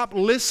stop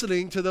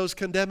listening to those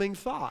condemning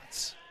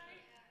thoughts.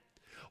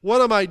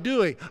 What am I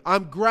doing?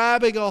 I'm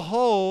grabbing a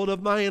hold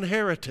of my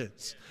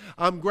inheritance.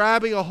 I'm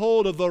grabbing a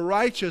hold of the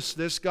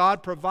righteousness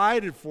God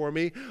provided for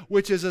me,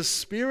 which is a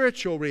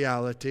spiritual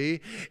reality,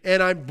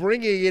 and I'm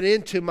bringing it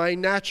into my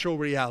natural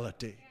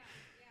reality.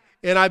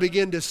 And I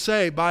begin to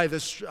say,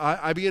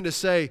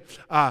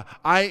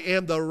 I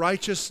am the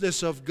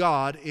righteousness of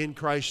God in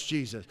Christ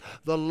Jesus.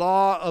 The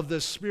law of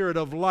the Spirit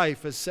of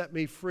life has set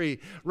me free.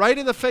 Right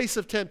in the face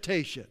of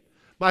temptation.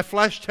 My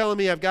flesh telling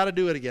me I've got to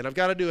do it again. I've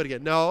got to do it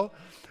again. No.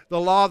 The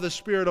law of the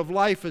Spirit of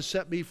life has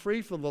set me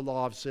free from the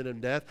law of sin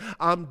and death.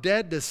 I'm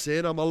dead to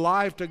sin. I'm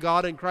alive to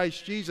God in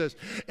Christ Jesus.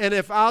 And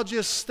if I'll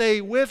just stay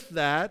with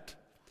that,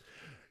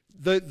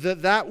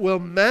 that will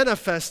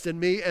manifest in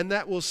me, and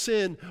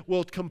sin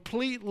will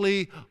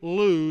completely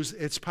lose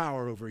its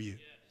power over you.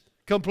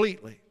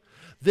 Completely.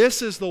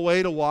 This is the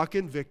way to walk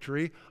in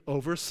victory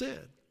over sin.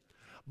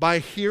 By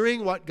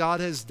hearing what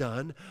God has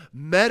done,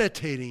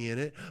 meditating in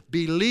it,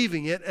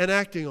 believing it, and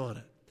acting on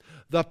it.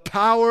 The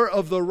power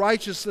of the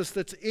righteousness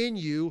that's in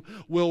you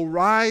will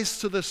rise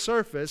to the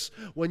surface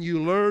when you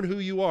learn who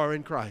you are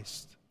in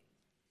Christ.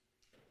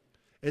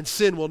 And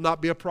sin will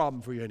not be a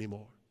problem for you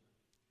anymore.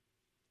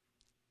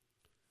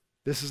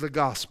 This is the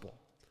gospel.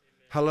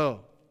 Hello.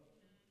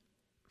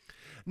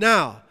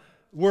 Now,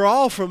 we're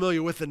all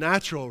familiar with the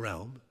natural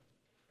realm,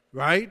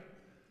 right?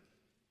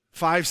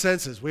 5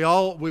 senses.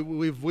 We're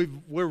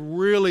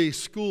really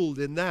schooled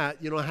in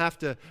that. You don't have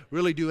to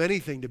really do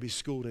anything to be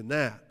schooled in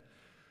that.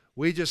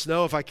 We just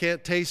know if I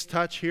can't taste,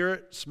 touch, hear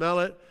it, smell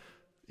it,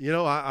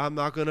 I'm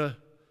not going to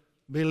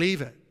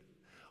believe it.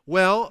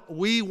 Well,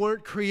 we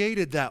weren't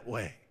created that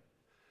way.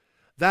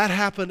 That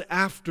happened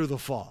after the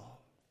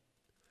fall.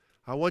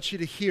 I want you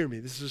to hear me.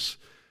 This is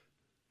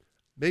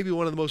maybe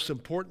one of the most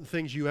important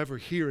things you ever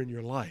hear in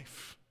your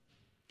life.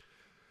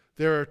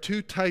 There are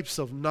 2 types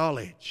of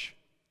knowledge.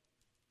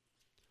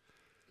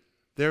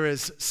 There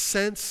is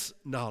sense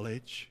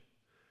knowledge,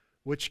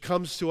 which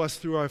comes to us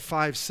through our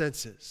 5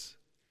 senses.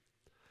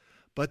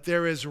 But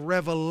there is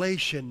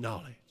revelation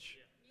knowledge,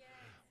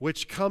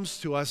 which comes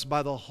to us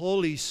by the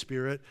Holy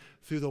Spirit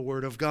through the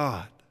Word of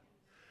God.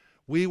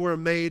 We were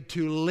made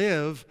to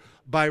live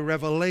by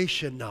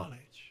revelation knowledge.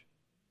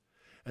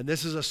 And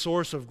this is a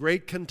source of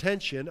great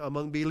contention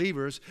among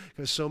believers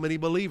because so many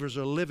believers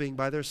are living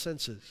by their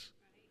senses.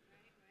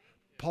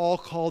 Paul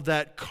called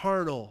that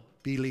carnal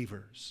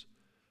believers,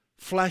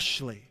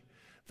 fleshly.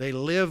 They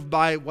live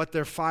by what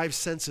their 5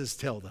 senses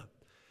tell them.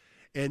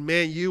 And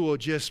man, you will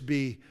just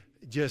be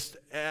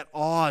at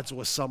odds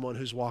with someone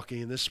who's walking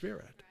in the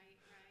Spirit.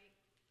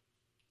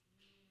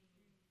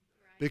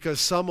 Because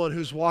someone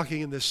who's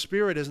walking in the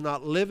Spirit is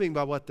not living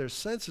by what their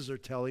senses are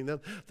telling them.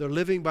 They're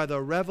living by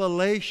the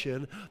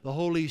revelation the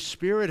Holy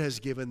Spirit has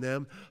given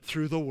them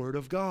through the Word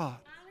of God.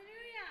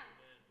 Hallelujah.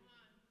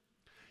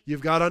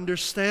 You've got to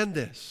understand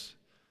this.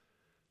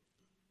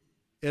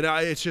 And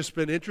it's just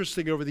been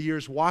interesting over the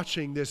years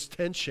watching this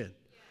tension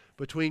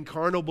between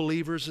carnal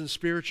believers and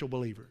spiritual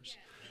believers.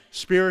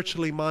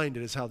 Spiritually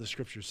minded is how the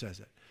Scripture says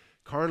it.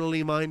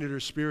 Carnally minded or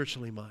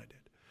spiritually minded.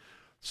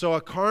 So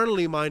a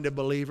carnally minded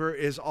believer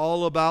is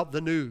all about the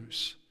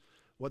news.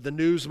 What the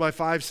news my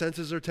 5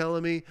 senses are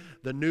telling me,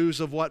 the news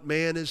of what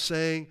man is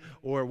saying,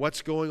 or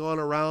what's going on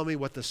around me,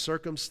 what the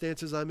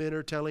circumstances I'm in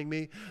are telling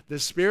me. The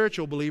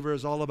spiritual believer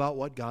is all about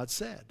what God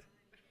said.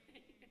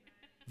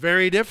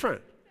 Very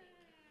different.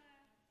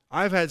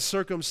 I've had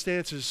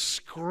circumstances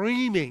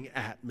screaming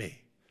at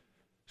me,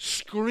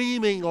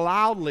 screaming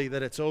loudly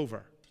that it's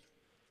over.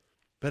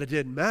 But it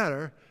didn't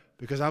matter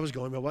because I was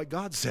going by what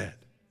God said.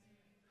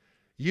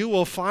 You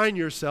will find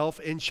yourself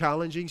in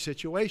challenging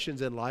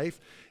situations in life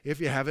if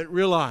you haven't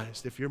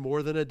realized, if you're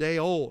more than a day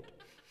old,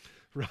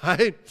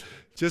 right?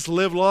 Just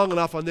live long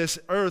enough on this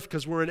earth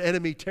because we're in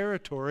enemy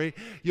territory.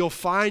 You'll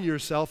find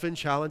yourself in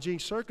challenging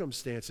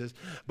circumstances.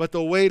 But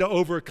the way to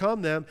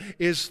overcome them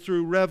is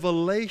through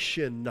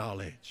revelation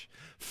knowledge.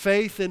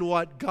 Faith in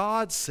what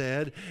God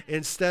said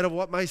instead of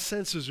what my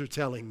senses are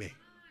telling me.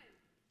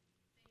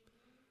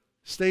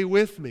 Stay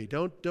with me.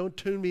 Don't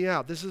tune me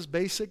out. This is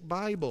basic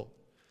Bible.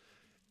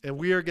 And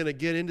we are going to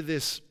get into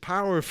this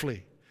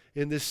powerfully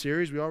in this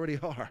series. We already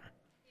are.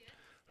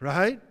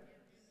 Right?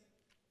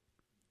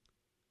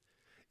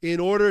 In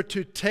order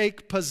to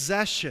take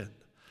possession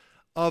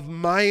of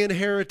my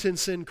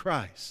inheritance in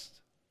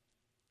Christ,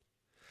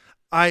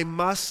 I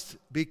must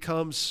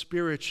become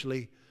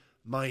spiritually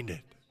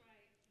minded.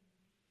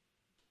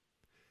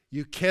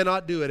 You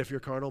cannot do it if you're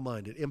carnal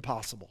minded.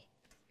 Impossible.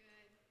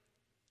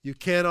 You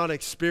cannot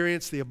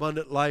experience the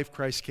abundant life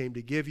Christ came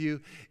to give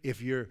you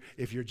if you're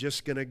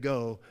just going to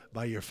go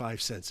by your 5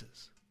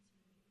 senses.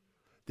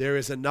 There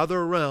is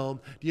another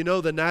realm. Do you know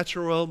the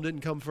natural realm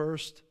didn't come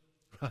first?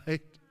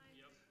 Right?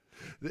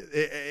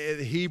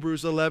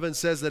 Hebrews 11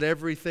 says that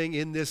everything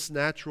in this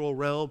natural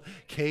realm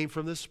came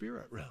from the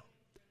spirit realm.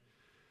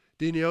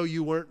 Do you know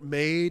you weren't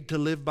made to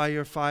live by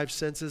your 5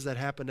 senses? That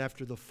happened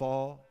after the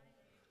fall.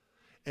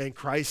 And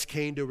Christ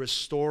came to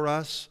restore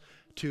us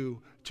to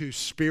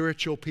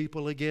spiritual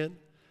people again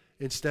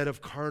instead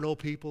of carnal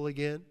people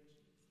again.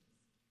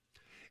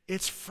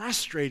 It's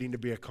frustrating to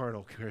be a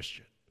carnal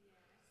Christian.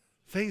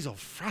 Things will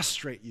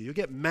frustrate you. You'll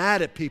get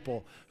mad at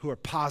people who are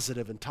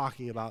positive and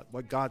talking about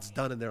what God's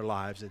done in their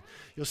lives. And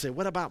you'll say,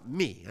 what about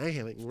me? I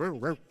haven't.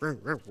 Well,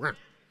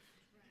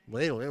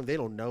 they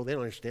don't know. They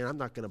don't understand. I'm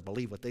not going to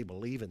believe what they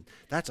believe. And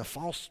that's a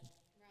false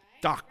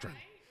doctrine.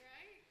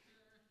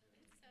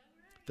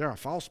 They're a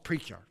false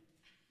preacher.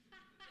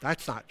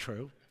 That's not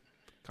true.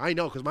 I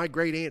know because my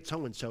great aunt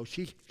so-and-so,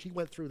 she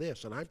went through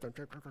this.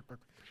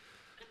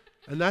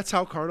 And that's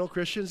how carnal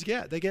Christians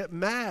get. They get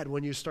mad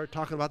when you start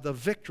talking about the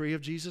victory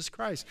of Jesus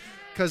Christ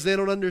because they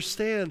don't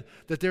understand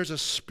that there's a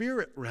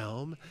spirit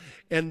realm,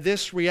 and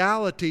this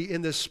reality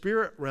in the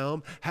spirit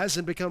realm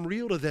hasn't become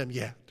real to them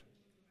yet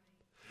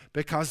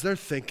because they're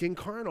thinking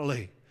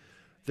carnally.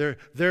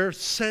 They're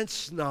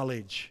sense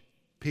knowledge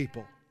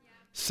people,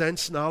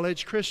 sense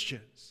knowledge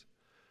Christians.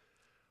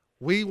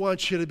 We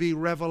want you to be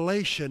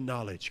revelation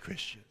knowledge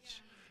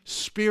Christians,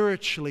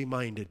 spiritually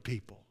minded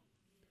people.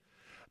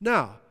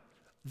 Now,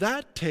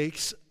 that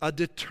takes a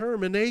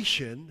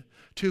determination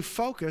to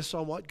focus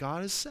on what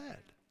God has said.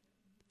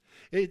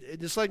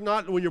 It's like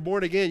not when you're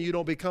born again, you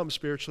don't become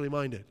spiritually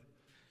minded.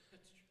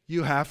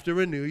 You have to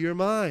renew your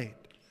mind,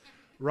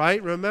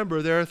 right?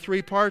 Remember, there are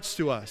 3 parts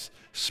to us.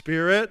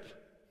 Spirit,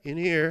 in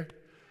here,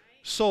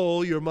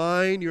 soul, your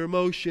mind, your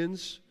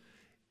emotions,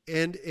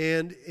 and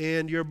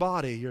your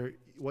body,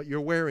 what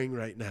you're wearing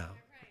right now.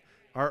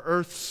 Our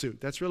earth suit.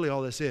 That's really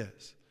all this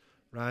is,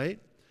 right?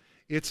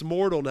 It's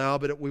mortal now,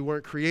 but we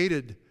weren't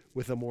created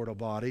with a mortal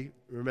body.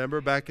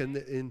 Remember back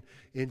in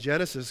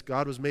Genesis,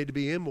 God was made to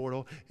be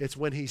immortal. It's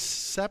when he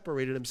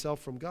separated himself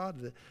from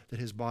God that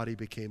his body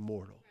became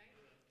mortal.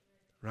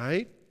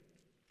 Right?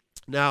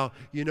 Now,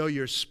 you know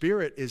your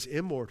spirit is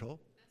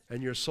immortal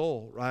and your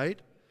soul, right?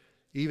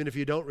 Even if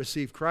you don't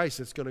receive Christ,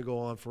 it's going to go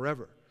on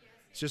forever.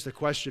 It's just a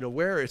question of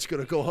where it's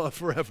going to go on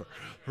forever,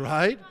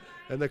 right?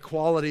 And the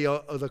quality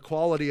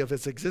of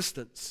its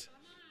existence,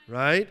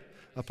 right?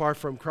 Apart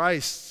from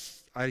Christ,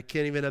 I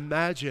can't even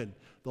imagine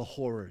the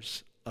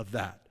horrors of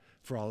that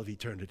for all of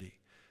eternity.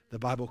 The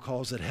Bible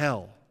calls it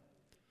hell.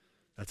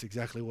 That's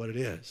exactly what it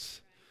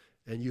is.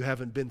 And you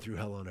haven't been through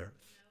hell on earth.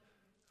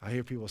 I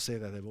hear people say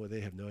that,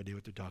 they have no idea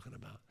what they're talking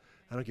about.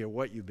 I don't care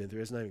what you've been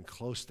through. It's not even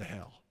close to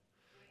hell.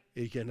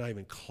 It's not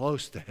even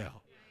close to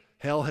hell.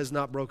 Hell has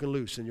not broken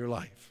loose in your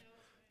life.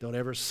 Don't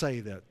ever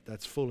say that.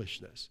 That's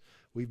foolishness.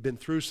 We've been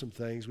through some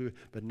things,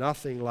 but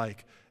nothing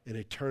like an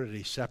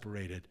eternity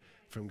separated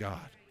from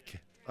God.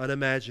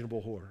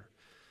 Unimaginable horror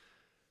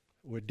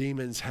where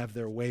demons have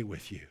their way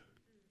with you.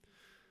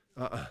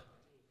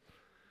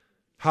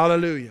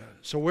 Hallelujah.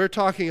 So we're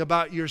talking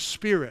about your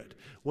spirit.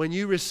 When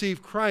you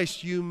receive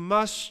Christ, you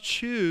must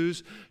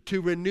choose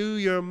to renew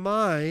your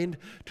mind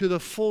to the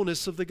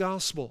fullness of the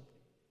gospel.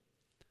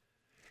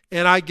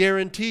 And I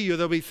guarantee you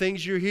there'll be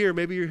things you hear,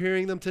 maybe you're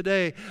hearing them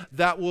today,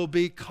 that will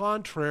be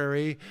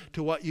contrary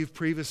to what you've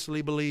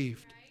previously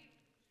believed.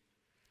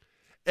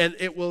 And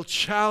it will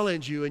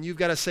challenge you, and you've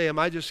got to say, am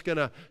I just going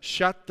to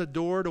shut the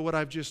door to what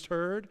I've just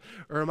heard?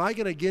 Or am I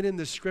going to get in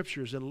the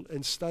scriptures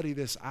and study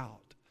this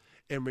out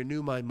and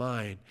renew my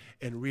mind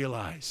and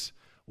realize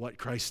what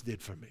Christ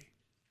did for me?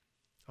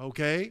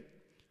 Okay?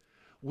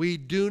 We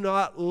do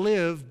not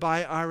live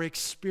by our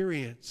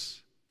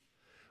experience.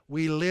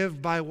 We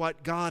live by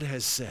what God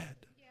has said.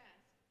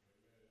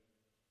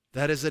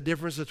 That is the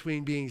difference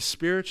between being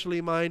spiritually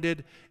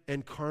minded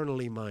and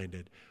carnally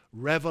minded.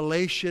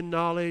 Revelation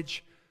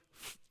knowledge,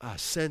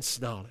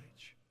 sense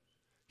knowledge.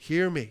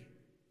 Hear me.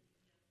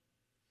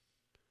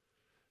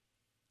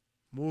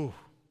 Ooh,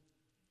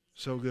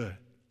 so good.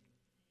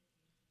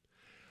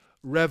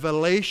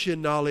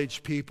 Revelation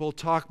knowledge people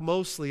talk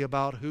mostly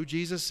about who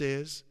Jesus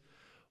is,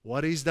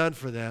 what he's done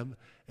for them,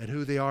 and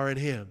who they are in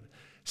him.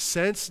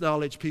 Sense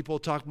knowledge people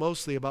talk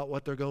mostly about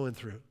what they're going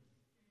through.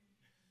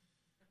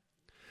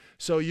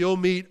 So you'll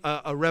meet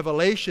a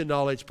revelation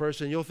knowledge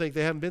person, you'll think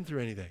they haven't been through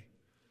anything.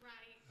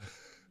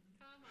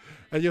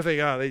 And you'll think,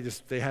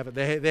 they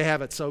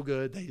have it so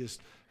good.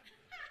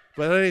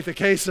 But that ain't the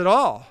case at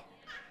all.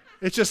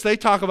 It's just they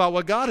talk about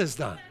what God has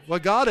done,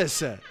 what God has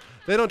said.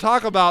 They don't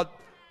talk about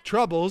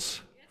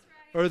troubles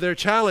or their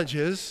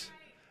challenges,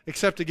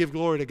 except to give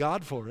glory to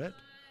God for it.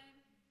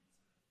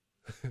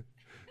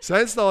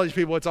 Sense knowledge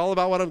people, it's all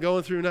about what I'm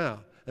going through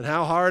now and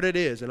how hard it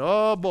is. And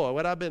oh boy,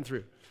 what I've been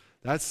through.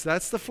 That's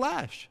the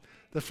flesh.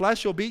 The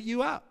flesh will beat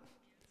you up.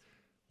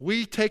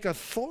 We take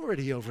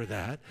authority over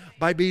that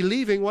by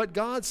believing what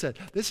God said.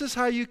 This is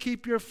how you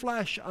keep your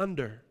flesh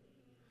under,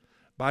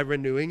 by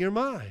renewing your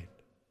mind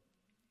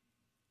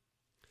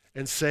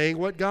and saying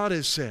what God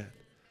has said.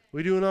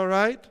 We doing all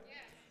right?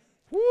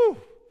 Woo!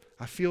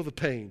 I feel the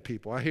pain,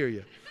 people. I hear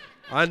you.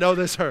 I know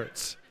this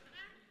hurts.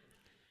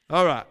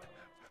 All right.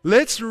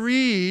 Let's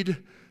read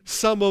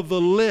some of the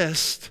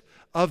list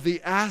of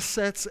the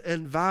assets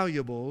and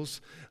valuables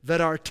that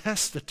our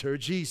testator,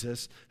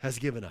 Jesus, has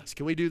given us.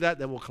 Can we do that?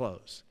 Then we'll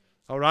close.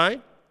 All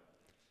right?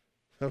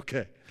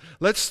 Okay.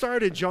 Let's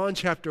start in John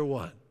chapter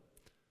 1.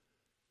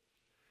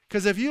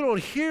 Because if you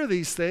don't hear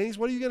these things,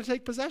 what are you going to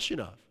take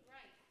possession of? Right.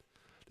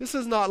 This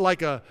is not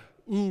like a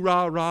ooh,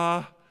 rah,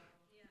 rah,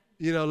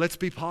 let's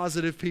be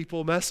positive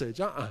people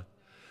message.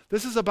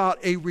 This is about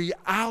a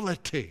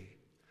reality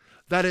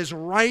that is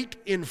right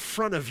in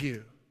front of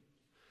you.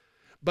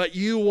 But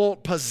you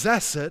won't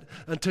possess it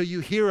until you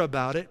hear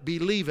about it,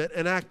 believe it,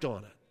 and act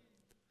on it.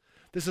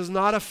 This is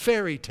not a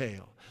fairy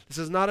tale. This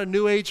is not a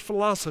New Age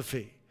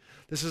philosophy.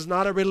 This is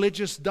not a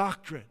religious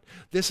doctrine.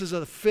 This is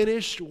a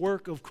finished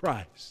work of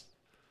Christ.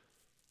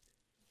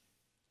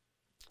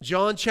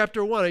 John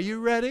chapter 1, are you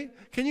ready?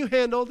 Can you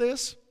handle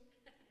this?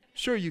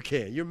 Sure you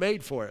can. You're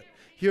made for it.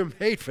 You're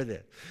made for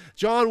this.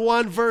 John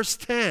 1 verse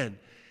 10.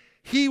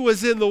 He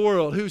was in the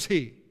world. Who's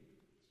he?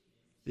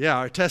 Yeah,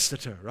 our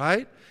testator,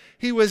 right?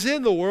 He was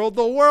in the world.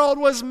 The world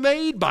was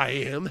made by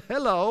him.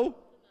 Hello.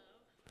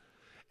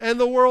 And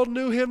the world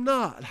knew him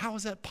not. How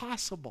is that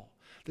possible?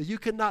 That you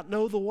could not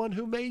know the one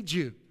who made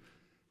you?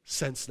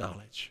 Sense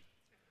knowledge.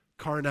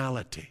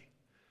 Carnality.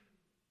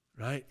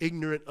 Right?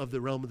 Ignorant of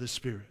the realm of the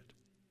Spirit.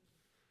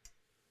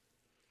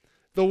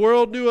 The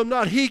world knew him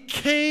not. He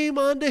came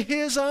unto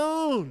his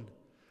own.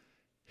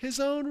 His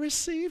own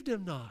received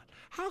him not.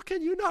 How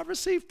can you not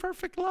receive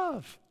perfect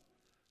love?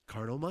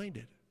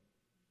 Carnal-minded.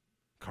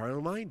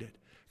 Carnal-minded.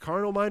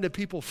 Carnal-minded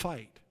people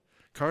fight.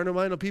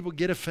 Carnal-minded people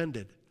get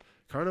offended.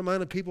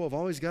 Carnal-minded people have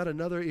always got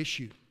another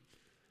issue.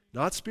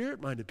 Not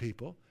spirit-minded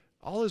people.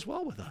 All is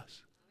well with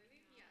us.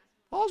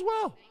 All's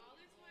well.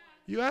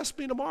 You ask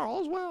me tomorrow,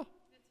 all's well.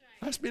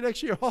 Ask me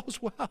next year,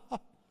 all's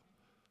well.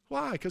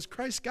 Why? Because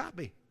Christ got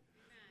me.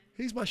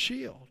 He's my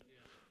shield.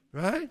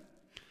 Right?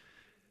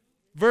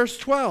 Verse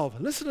 12.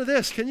 Listen to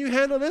this. Can you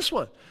handle this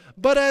one?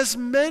 But as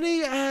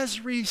many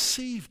as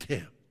received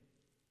him,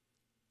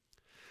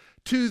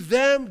 to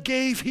them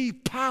gave he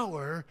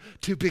power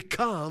to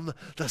become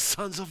the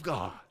sons of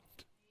God.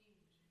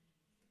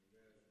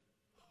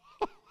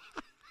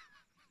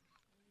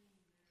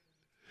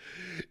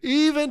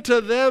 Even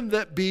to them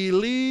that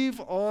believe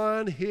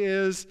on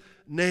his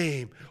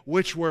name,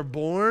 which were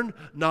born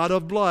not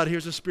of blood.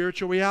 Here's a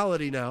spiritual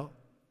reality now.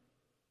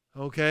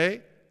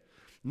 Okay?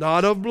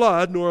 Not of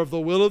blood, nor of the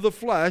will of the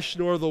flesh,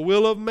 nor the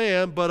will of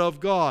man, but of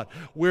God.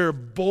 We're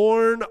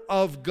born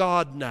of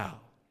God now.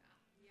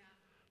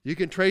 You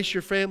can trace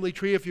your family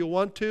tree if you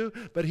want to,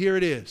 but here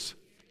it is.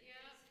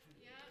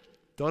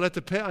 Don't have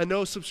to pay. I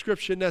know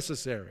subscription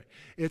necessary.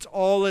 It's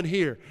all in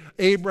here.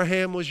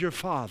 Abraham was your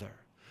father.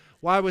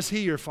 Why was he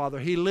your father?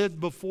 He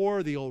lived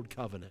before the old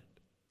covenant.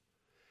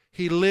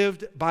 He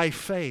lived by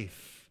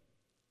faith.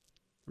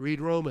 Read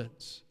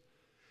Romans.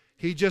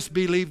 He just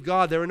believed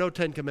God. There were no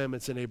 10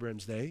 commandments in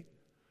Abraham's day.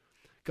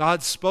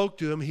 God spoke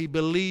to him. He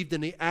believed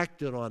and he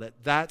acted on it.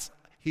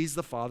 He's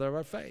the father of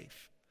our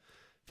faith.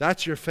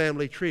 That's your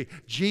family tree.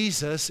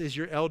 Jesus is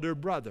your elder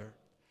brother.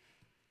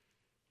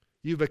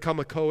 You become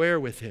a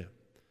co-heir with him.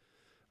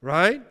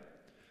 Right?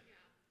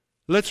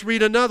 Let's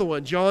read another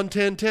one. John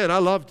 10:10. I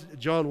loved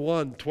John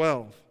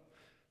 1:12.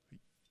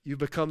 You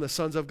become the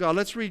sons of God.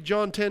 Let's read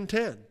John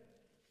 10:10.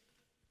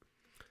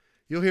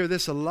 You'll hear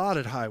this a lot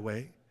at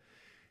Highway.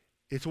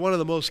 It's one of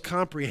the most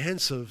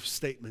comprehensive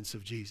statements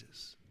of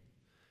Jesus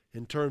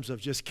in terms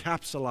of just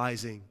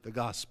capsulizing the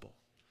gospel.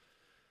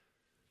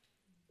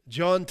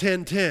 John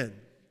 10:10.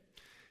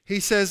 He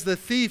says the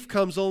thief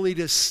comes only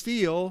to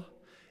steal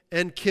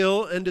and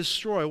kill and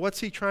destroy. What's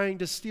he trying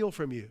to steal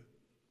from you?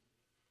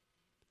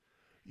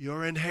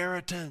 Your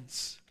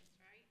inheritance.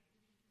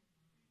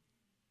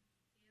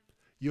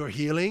 Your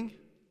healing.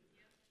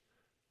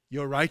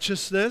 Your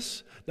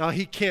righteousness. Now,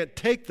 he can't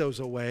take those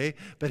away,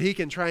 but he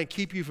can try and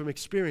keep you from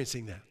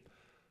experiencing them.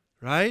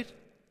 Right?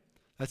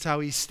 That's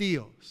how he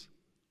steals.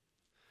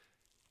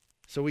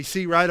 So we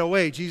see right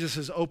away, Jesus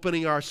is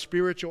opening our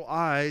spiritual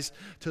eyes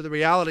to the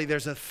reality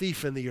there's a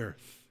thief in the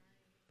earth.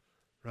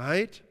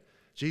 Right?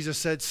 Jesus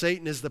said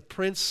Satan is the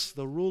prince,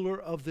 the ruler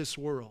of this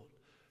world.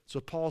 That's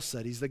what Paul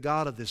said. He's the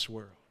God of this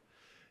world.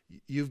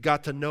 You've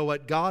got to know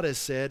what God has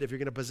said if you're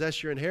going to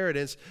possess your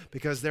inheritance,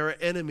 because there are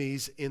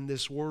enemies in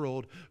this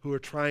world who are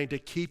trying to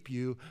keep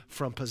you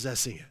from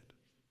possessing it.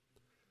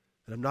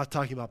 And I'm not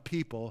talking about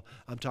people.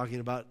 I'm talking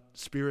about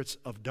spirits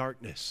of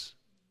darkness.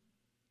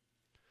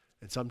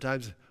 And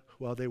sometimes,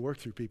 well, they work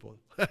through people.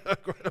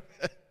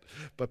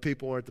 But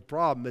people aren't the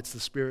problem. It's the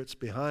spirits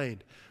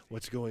behind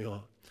what's going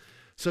on.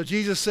 So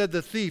Jesus said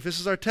the thief, this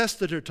is our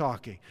testator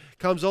talking,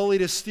 comes only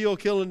to steal,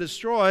 kill, and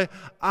destroy.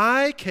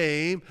 I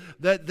came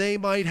that they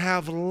might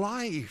have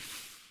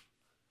life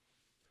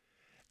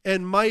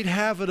and might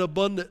have it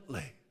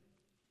abundantly.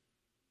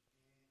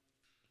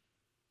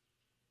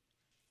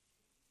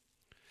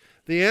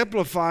 The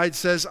Amplified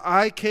says,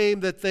 I came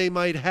that they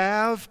might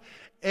have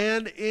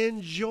and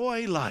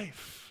enjoy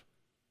life.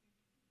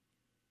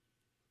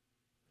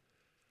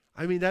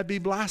 I mean, that'd be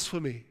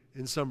blasphemy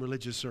in some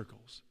religious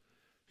circles.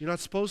 You're not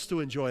supposed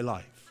to enjoy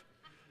life.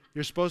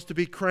 You're supposed to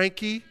be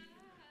cranky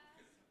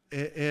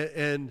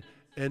and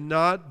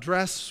not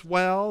dress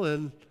well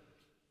and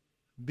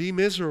be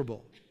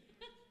miserable.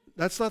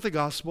 That's not the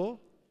gospel.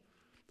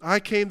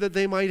 I came that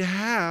they might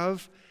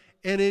have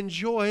and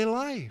enjoy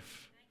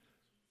life.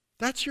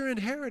 That's your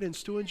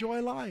inheritance, to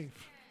enjoy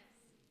life.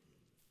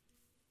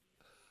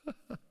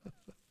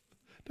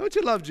 Don't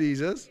you love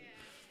Jesus?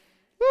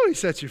 Oh, he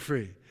sets you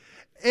free.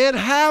 and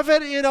have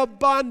it in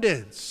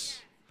abundance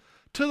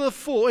to the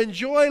full.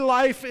 Enjoy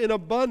life in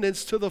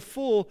abundance to the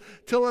full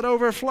till it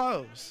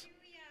overflows.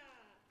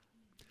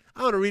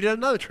 I want to read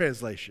another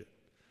translation.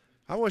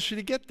 I want you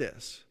to get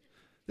this.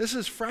 This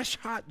is fresh,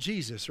 hot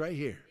Jesus right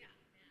here.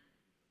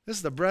 This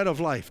is the bread of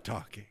life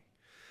talking.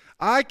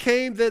 I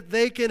came that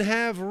they can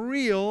have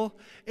real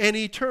and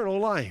eternal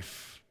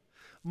life.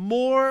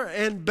 More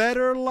and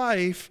better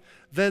life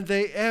than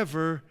they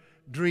ever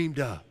dreamed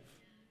of.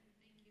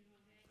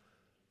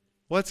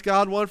 What's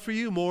God want for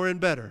you? More and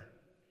better.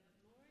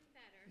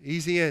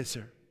 Easy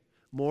answer.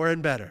 More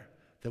and better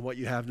than what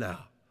you have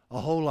now. A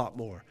whole lot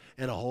more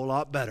and a whole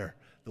lot better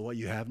than what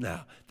you have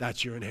now.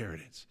 That's your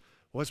inheritance.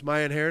 What's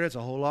my inheritance?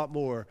 A whole lot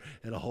more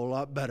and a whole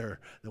lot better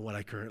than what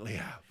I currently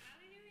have.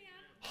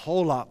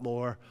 Whole lot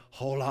more,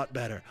 whole lot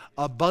better.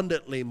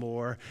 Abundantly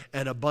more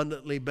and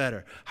abundantly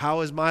better. How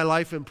is my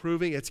life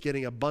improving? It's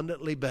getting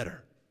abundantly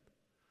better.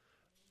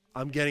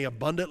 I'm getting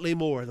abundantly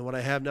more than what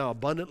I have now.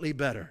 Abundantly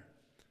better.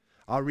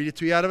 I'll read it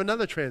to you out of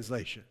another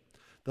translation.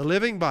 The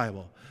Living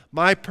Bible.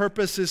 My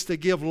purpose is to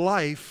give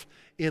life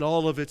in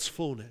all of its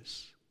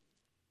fullness.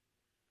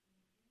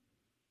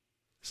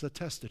 It's the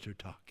testator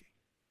talking.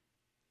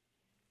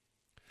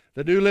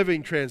 The New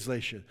Living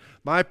Translation.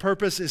 My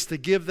purpose is to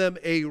give them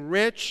a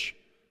rich,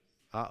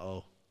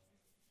 I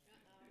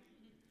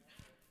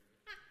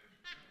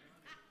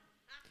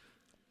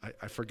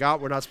forgot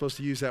we're not supposed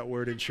to use that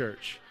word in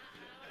church.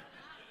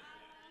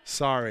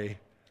 Sorry.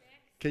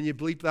 Can you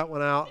bleep that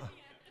one out?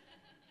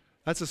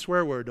 That's a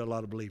swear word to a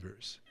lot of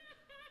believers.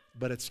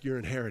 But it's your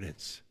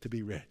inheritance to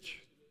be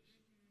rich.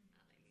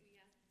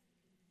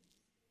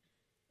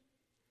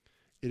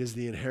 It is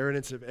the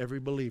inheritance of every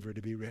believer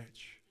to be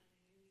rich.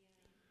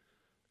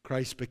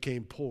 Christ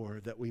became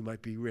poor that we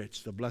might be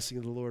rich. The blessing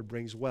of the Lord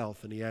brings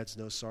wealth, and he adds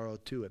no sorrow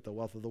to it. The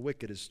wealth of the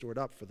wicked is stored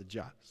up for the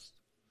just.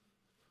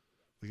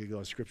 We could go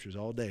in scriptures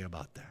all day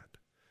about that.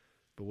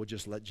 But we'll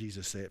just let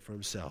Jesus say it for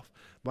himself.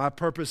 My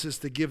purpose is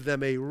to give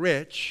them a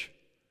rich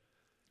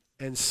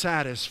and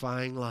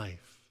satisfying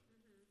life.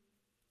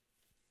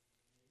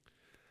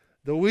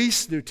 The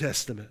Weiss New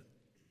Testament.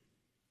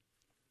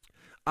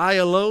 I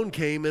alone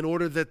came in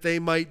order that they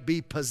might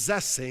be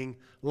possessing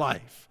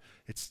life.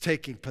 It's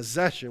taking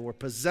possession. We're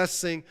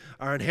possessing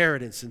our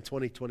inheritance in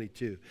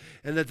 2022.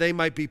 And that they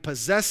might be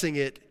possessing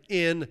it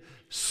in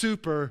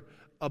super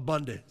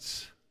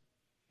abundance.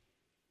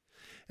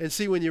 And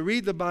see, when you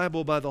read the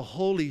Bible by the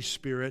Holy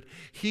Spirit,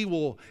 he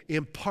will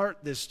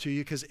impart this to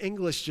you because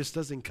English just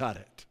doesn't cut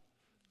it.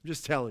 I'm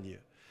just telling you.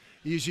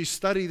 As you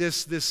study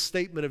this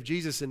statement of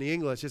Jesus in the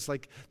English, it's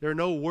like there are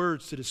no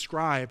words to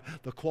describe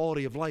the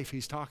quality of life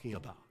he's talking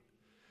about.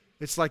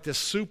 It's like this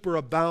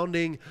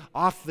superabounding,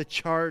 off the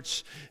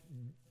charts.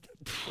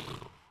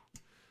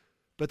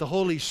 But the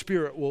Holy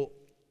Spirit will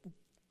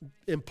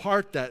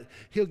impart that.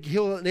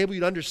 He'll enable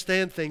you to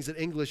understand things that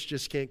English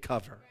just can't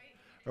cover,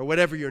 or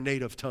whatever your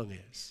native tongue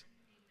is.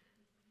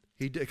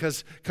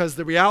 Because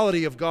the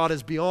reality of God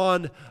is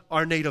beyond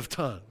our native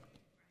tongue.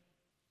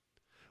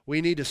 We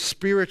need to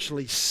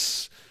spiritually,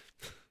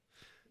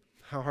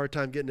 how hard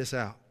time getting this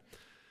out.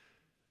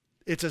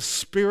 It's a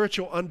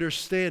spiritual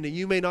understanding.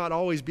 You may not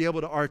always be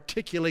able to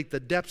articulate the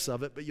depths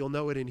of it, but you'll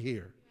know it in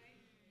here.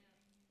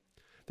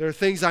 There are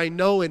things I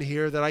know in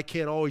here that I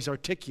can't always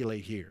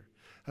articulate here.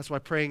 That's why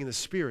praying in the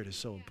Spirit is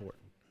so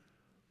important.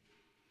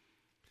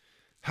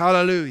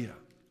 Hallelujah.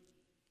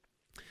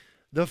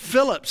 The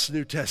Phillips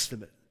New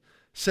Testament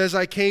says,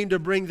 I came to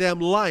bring them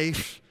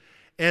life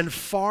and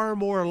far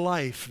more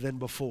life than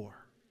before.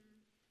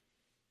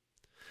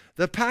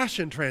 The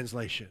Passion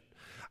Translation.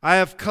 I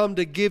have come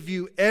to give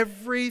you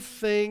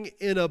everything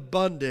in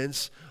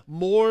abundance,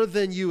 more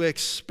than you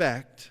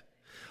expect,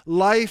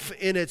 life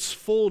in its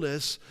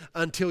fullness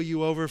until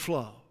you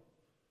overflow.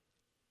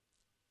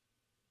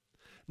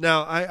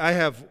 Now, I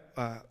have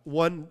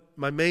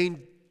my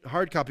main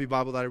hard copy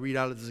Bible that I read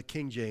out of is the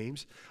King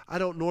James. I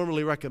don't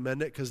normally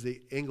recommend it because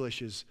the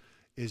English is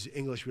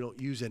English we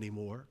don't use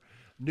anymore.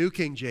 New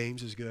King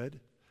James is good.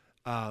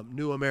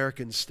 New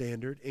American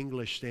Standard,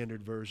 English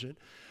Standard Version.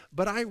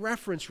 But I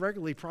reference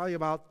regularly probably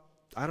about,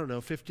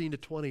 15 to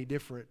 20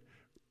 different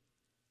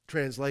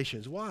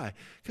translations. Why?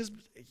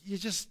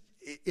 Because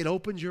it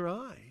opens your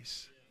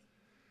eyes.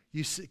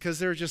 You see, because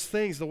there are just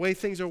things, the way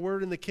things are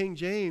worded in the King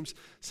James,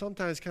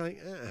 sometimes kind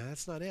of,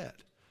 that's not it.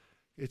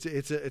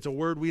 It's a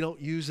word we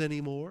don't use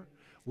anymore.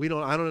 I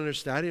don't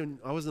understand.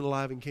 I wasn't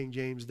alive in King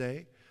James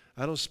Day.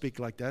 I don't speak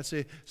like that.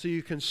 So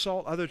you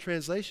consult other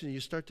translations and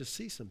you start to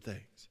see some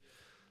things.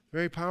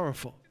 Very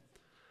powerful.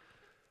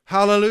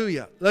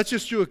 Hallelujah. Let's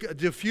just do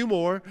a few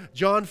more.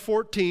 John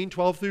 14,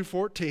 12 through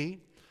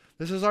 14.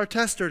 This is our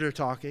testator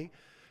talking.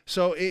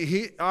 So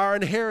our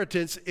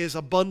inheritance is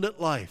abundant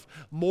life,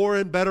 more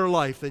and better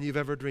life than you've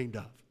ever dreamed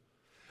of.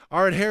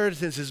 Our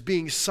inheritance is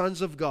being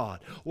sons of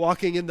God,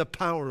 walking in the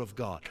power of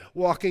God,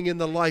 walking in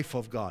the life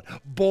of God,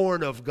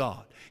 born of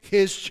God,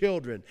 His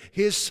children,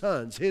 His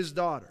sons, His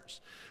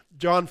daughters.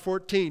 John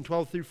 14,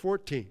 12 through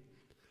 14.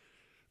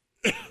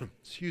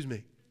 Excuse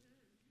me.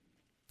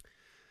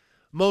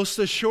 Most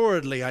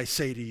assuredly, I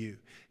say to you,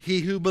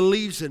 he who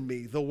believes in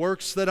me, the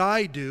works that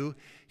I do,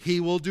 he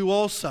will do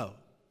also.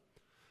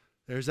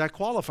 There's that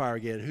qualifier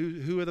again.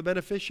 Who are the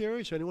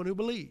beneficiaries? Anyone who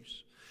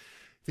believes.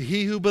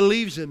 He who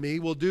believes in me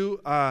will do,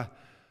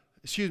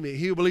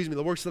 he who believes in me,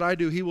 the works that I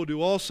do, he will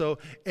do also,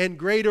 and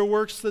greater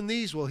works than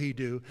these will he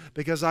do,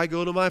 because I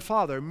go to my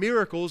Father.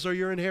 Miracles are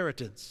your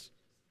inheritance.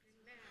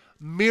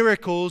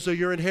 Miracles are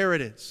your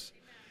inheritance.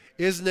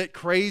 Isn't it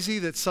crazy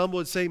that some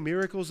would say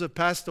miracles have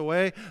passed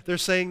away? They're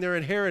saying their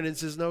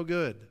inheritance is no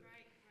good.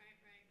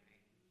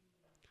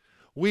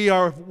 We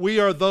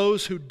are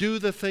those who do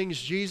the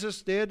things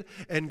Jesus did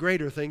and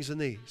greater things than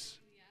these.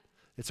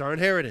 It's our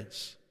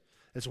inheritance.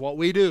 It's what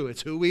we do.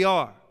 It's who we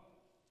are.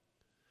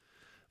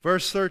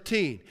 Verse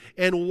 13,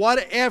 and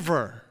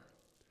whatever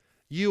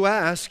you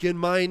ask in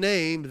my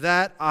name,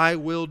 that I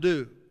will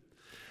do,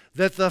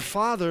 that the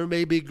Father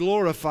may be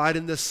glorified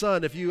in the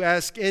Son. If you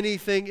ask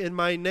anything in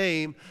my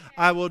name,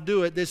 I will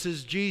do it. This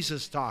is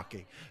Jesus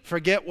talking.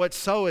 Forget what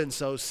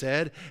so-and-so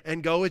said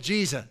and go with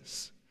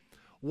Jesus.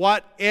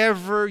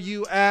 Whatever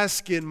you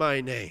ask in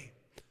my name,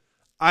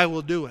 I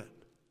will do it.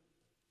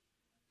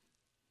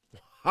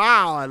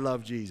 Wow, I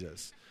love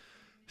Jesus.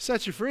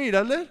 Sets you free,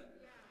 doesn't it?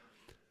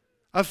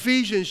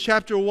 Ephesians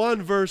chapter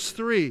 1, verse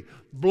 3.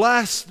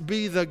 Blessed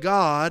be the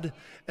God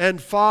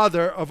and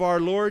Father of our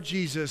Lord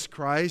Jesus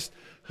Christ,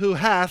 who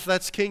hath,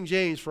 that's King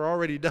James for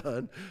already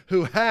done,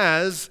 who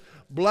has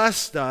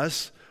blessed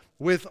us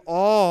with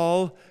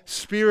all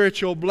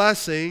spiritual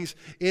blessings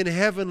in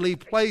heavenly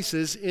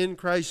places in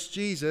Christ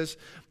Jesus.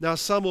 Now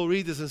some will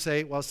read this and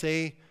say, well,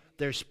 see,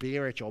 they're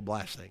spiritual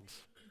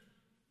blessings.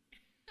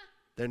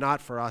 They're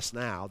not for us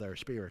now, they're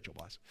spiritual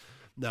blessings.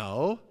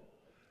 No,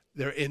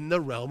 they're in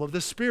the realm of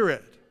the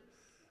Spirit.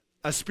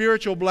 A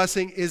spiritual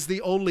blessing is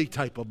the only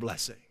type of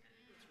blessing.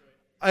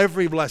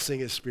 Every blessing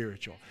is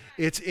spiritual.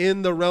 It's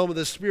in the realm of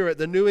the Spirit.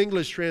 The New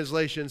English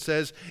translation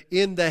says,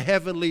 in the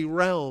heavenly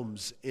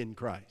realms in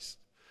Christ.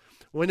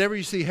 Whenever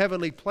you see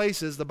heavenly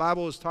places, the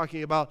Bible is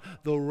talking about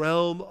the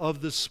realm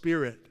of the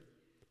Spirit.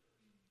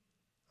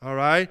 All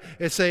right?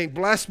 It's saying,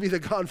 blessed be the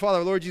God and Father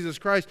of Lord Jesus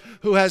Christ,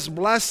 who has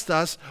blessed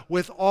us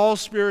with all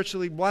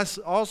spiritual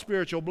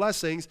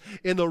blessings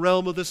in the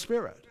realm of the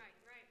Spirit.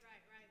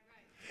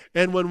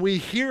 And when we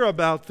hear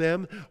about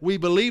them, we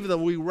believe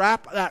them, we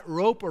wrap that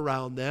rope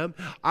around them,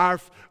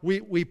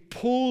 we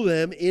pull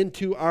them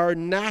into our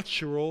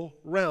natural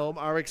realm,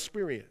 our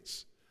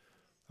experience.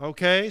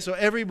 Okay? So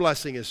every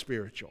blessing is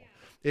spiritual.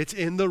 It's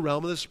in the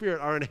realm of the Spirit.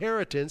 Our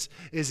inheritance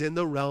is in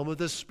the realm of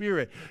the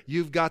Spirit.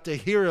 You've got to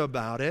hear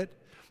about it.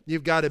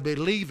 You've got to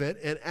believe it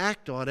and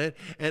act on it.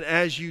 And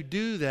as you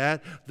do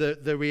that,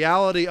 the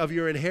reality of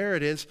your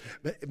inheritance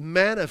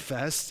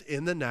manifests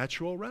in the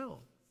natural realm.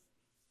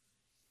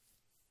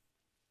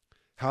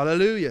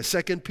 Hallelujah.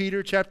 2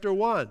 Peter chapter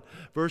 1,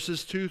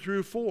 verses 2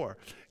 through 4.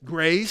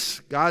 Grace,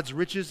 God's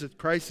riches at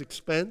Christ's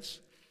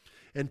expense,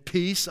 and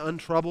peace,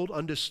 untroubled,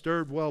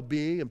 undisturbed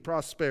well-being and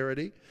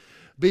prosperity,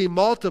 be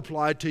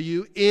multiplied to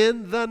you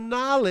in the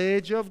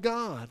knowledge of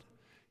God.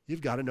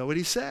 You've got to know what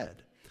he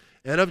said.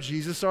 And of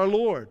Jesus our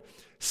Lord.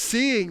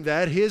 Seeing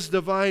that his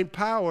divine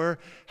power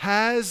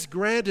has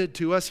granted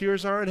to us,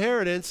 here's our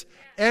inheritance,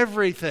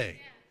 everything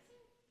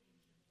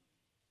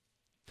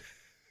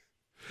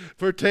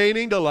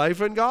pertaining to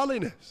life and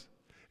godliness.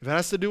 If it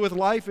has to do with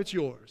life, it's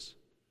yours.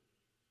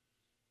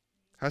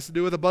 It has to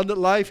do with abundant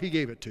life, he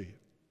gave it to you.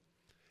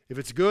 If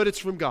it's good, it's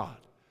from God.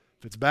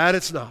 If it's bad,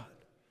 it's not.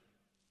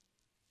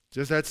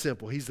 Just that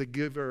simple. He's the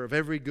giver of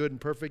every good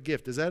and perfect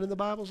gift. Is that in the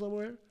Bible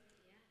somewhere?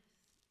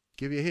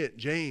 Give you a hint.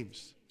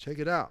 James. Check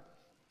it out.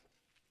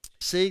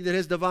 Seeing that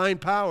his divine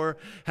power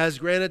has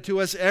granted to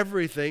us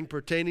everything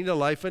pertaining to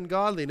life and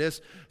godliness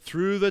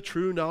through the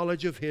true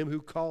knowledge of him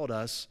who called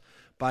us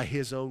by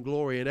his own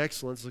glory and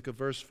excellence. Look at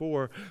verse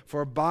 4.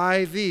 For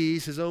by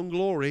these, his own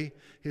glory,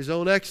 his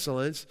own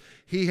excellence,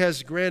 he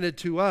has granted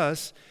to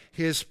us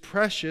his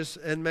precious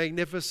and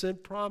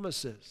magnificent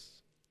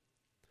promises.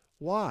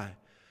 Why?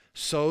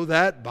 So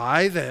that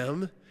by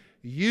them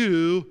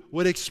you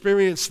would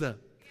experience them.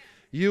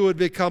 You would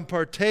become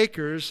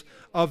partakers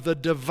of the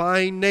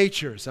divine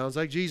nature. Sounds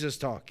like Jesus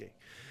talking.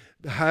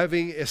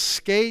 Having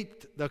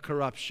escaped the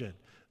corruption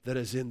that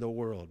is in the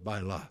world by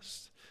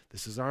lust.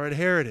 This is our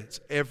inheritance.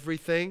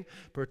 Everything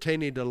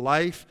pertaining to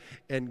life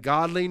and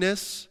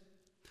godliness.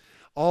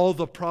 All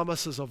the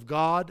promises of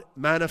God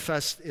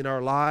manifest in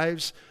our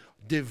lives.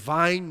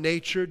 Divine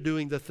nature,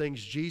 doing the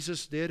things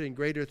Jesus did and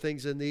greater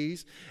things than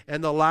these.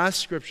 And the last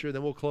scripture,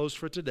 then we'll close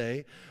for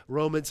today,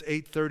 Romans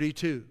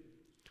 8:32.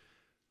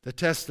 The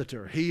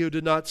testator, he who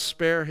did not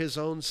spare his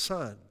own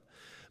son,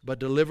 but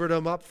delivered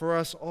him up for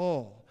us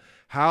all,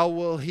 how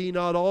will he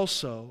not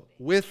also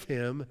with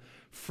him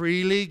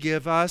freely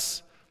give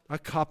us a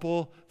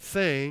couple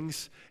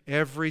things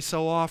every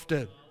so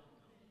often?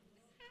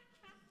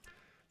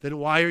 Then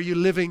why are you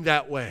living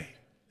that way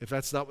if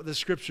that's not what the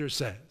scripture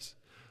says?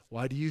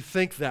 Why do you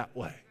think that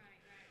way?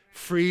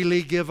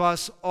 Freely give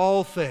us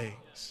all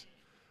things.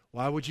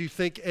 Why would you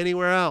think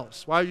anywhere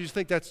else? Why would you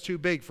think that's too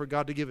big for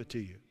God to give it to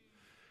you?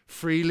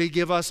 Freely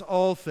give us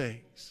all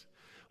things.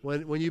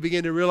 When you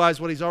begin to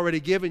realize what He's already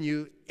given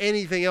you,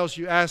 anything else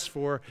you ask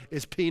for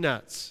is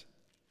peanuts.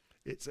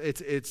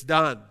 It's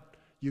done.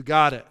 You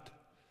got it.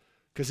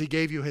 Because He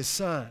gave you His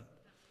Son.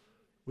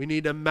 We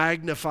need to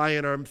magnify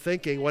in our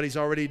thinking what He's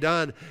already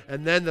done.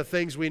 And then the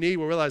things we need,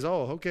 we'll realize,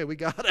 oh, okay, we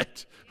got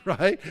it.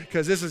 Right?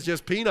 Because this is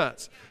just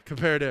peanuts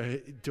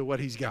compared to what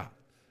He's got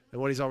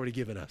and what He's already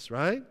given us.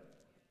 Right?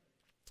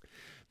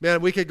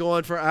 Man, we could go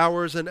on for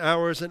hours and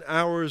hours and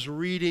hours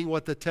reading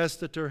what the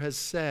testator has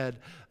said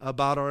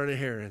about our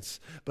inheritance.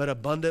 But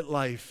abundant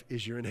life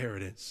is your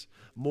inheritance.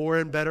 More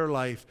and better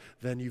life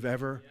than you've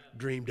ever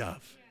dreamed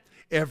of.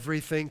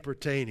 Everything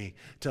pertaining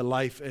to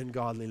life and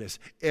godliness.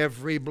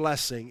 Every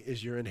blessing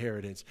is your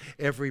inheritance.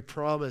 Every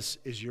promise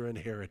is your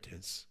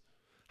inheritance.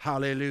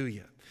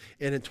 Hallelujah.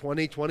 And in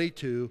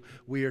 2022,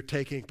 we are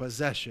taking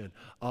possession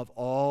of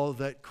all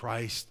that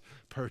Christ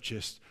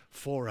purchased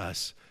for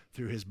us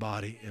through His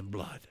body and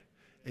blood.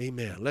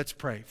 Amen. Let's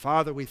pray.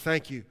 Father, we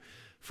thank You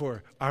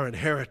for our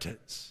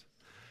inheritance.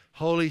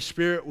 Holy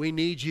Spirit, we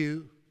need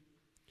You.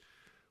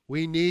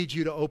 We need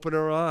You to open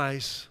our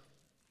eyes.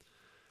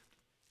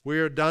 We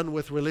are done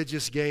with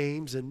religious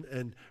games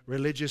and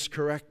religious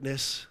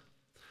correctness.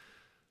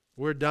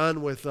 We're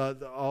done with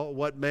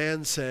what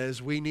man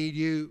says. We need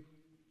You.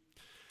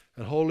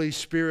 And Holy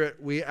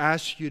Spirit, we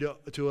ask You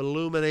to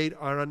illuminate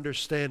our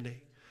understanding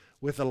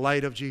with the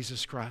light of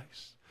Jesus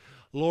Christ.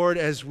 Lord,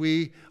 as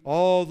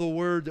all the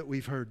word that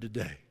we've heard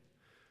today,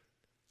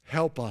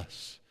 help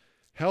us.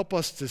 Help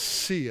us to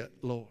see it,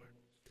 Lord,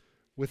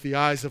 with the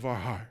eyes of our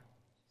heart.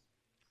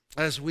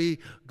 As we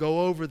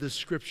go over the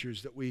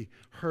scriptures that we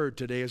heard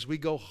today, as we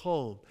go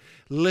home,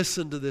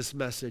 listen to this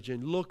message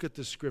and look at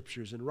the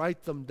scriptures and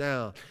write them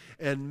down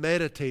and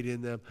meditate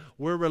in them.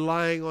 We're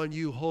relying on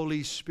You,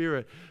 Holy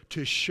Spirit,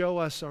 to show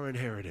us our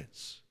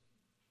inheritance.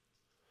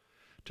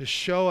 To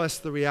show us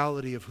the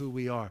reality of who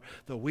we are,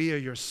 that we are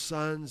Your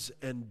sons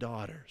and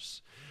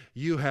daughters.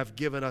 You have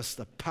given us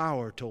the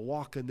power to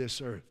walk in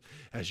this earth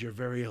as Your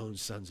very own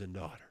sons and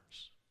daughters.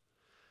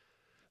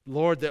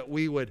 Lord, that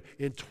we would,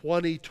 in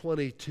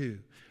 2022,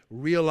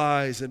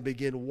 realize and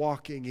begin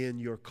walking in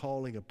Your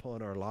calling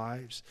upon our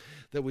lives,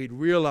 that we'd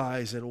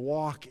realize and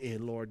walk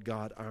in, Lord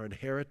God, our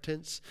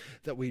inheritance,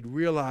 that we'd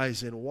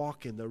realize and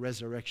walk in the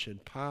resurrection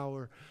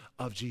power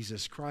of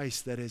Jesus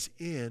Christ that is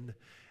in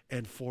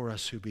and for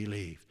us who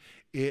believe.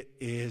 It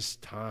is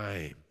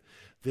time.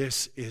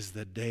 This is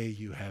the day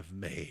You have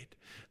made.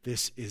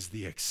 This is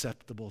the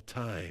acceptable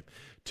time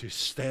to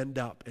stand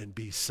up and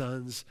be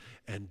sons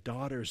and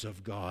daughters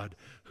of God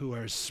who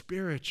are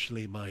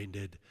spiritually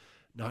minded,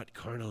 not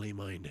carnally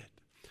minded,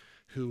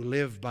 who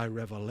live by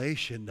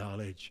revelation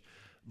knowledge,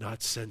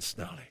 not sense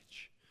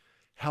knowledge.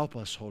 Help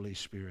us, Holy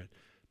Spirit,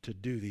 to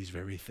do these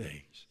very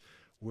things.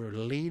 We're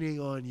leaning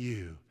on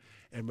You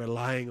and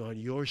relying on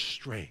Your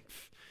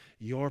strength,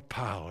 Your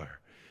power,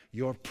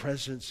 Your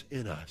presence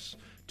in us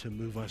to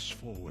move us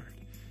forward.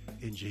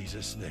 In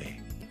Jesus'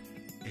 name,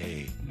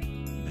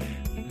 amen.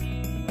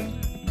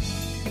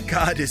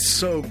 God is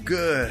so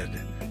good.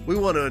 We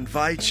want to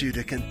invite you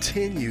to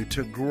continue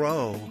to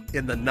grow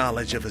in the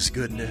knowledge of His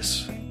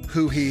goodness,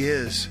 who He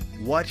is,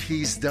 what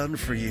He's done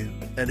for you,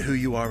 and who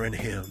you are in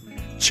Him.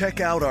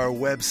 Check out our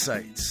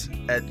websites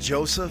at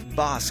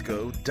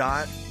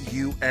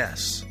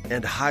josephbosco.us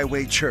and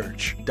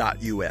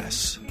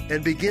highwaychurch.us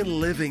and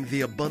begin living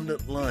the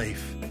abundant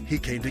life He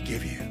came to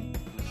give you.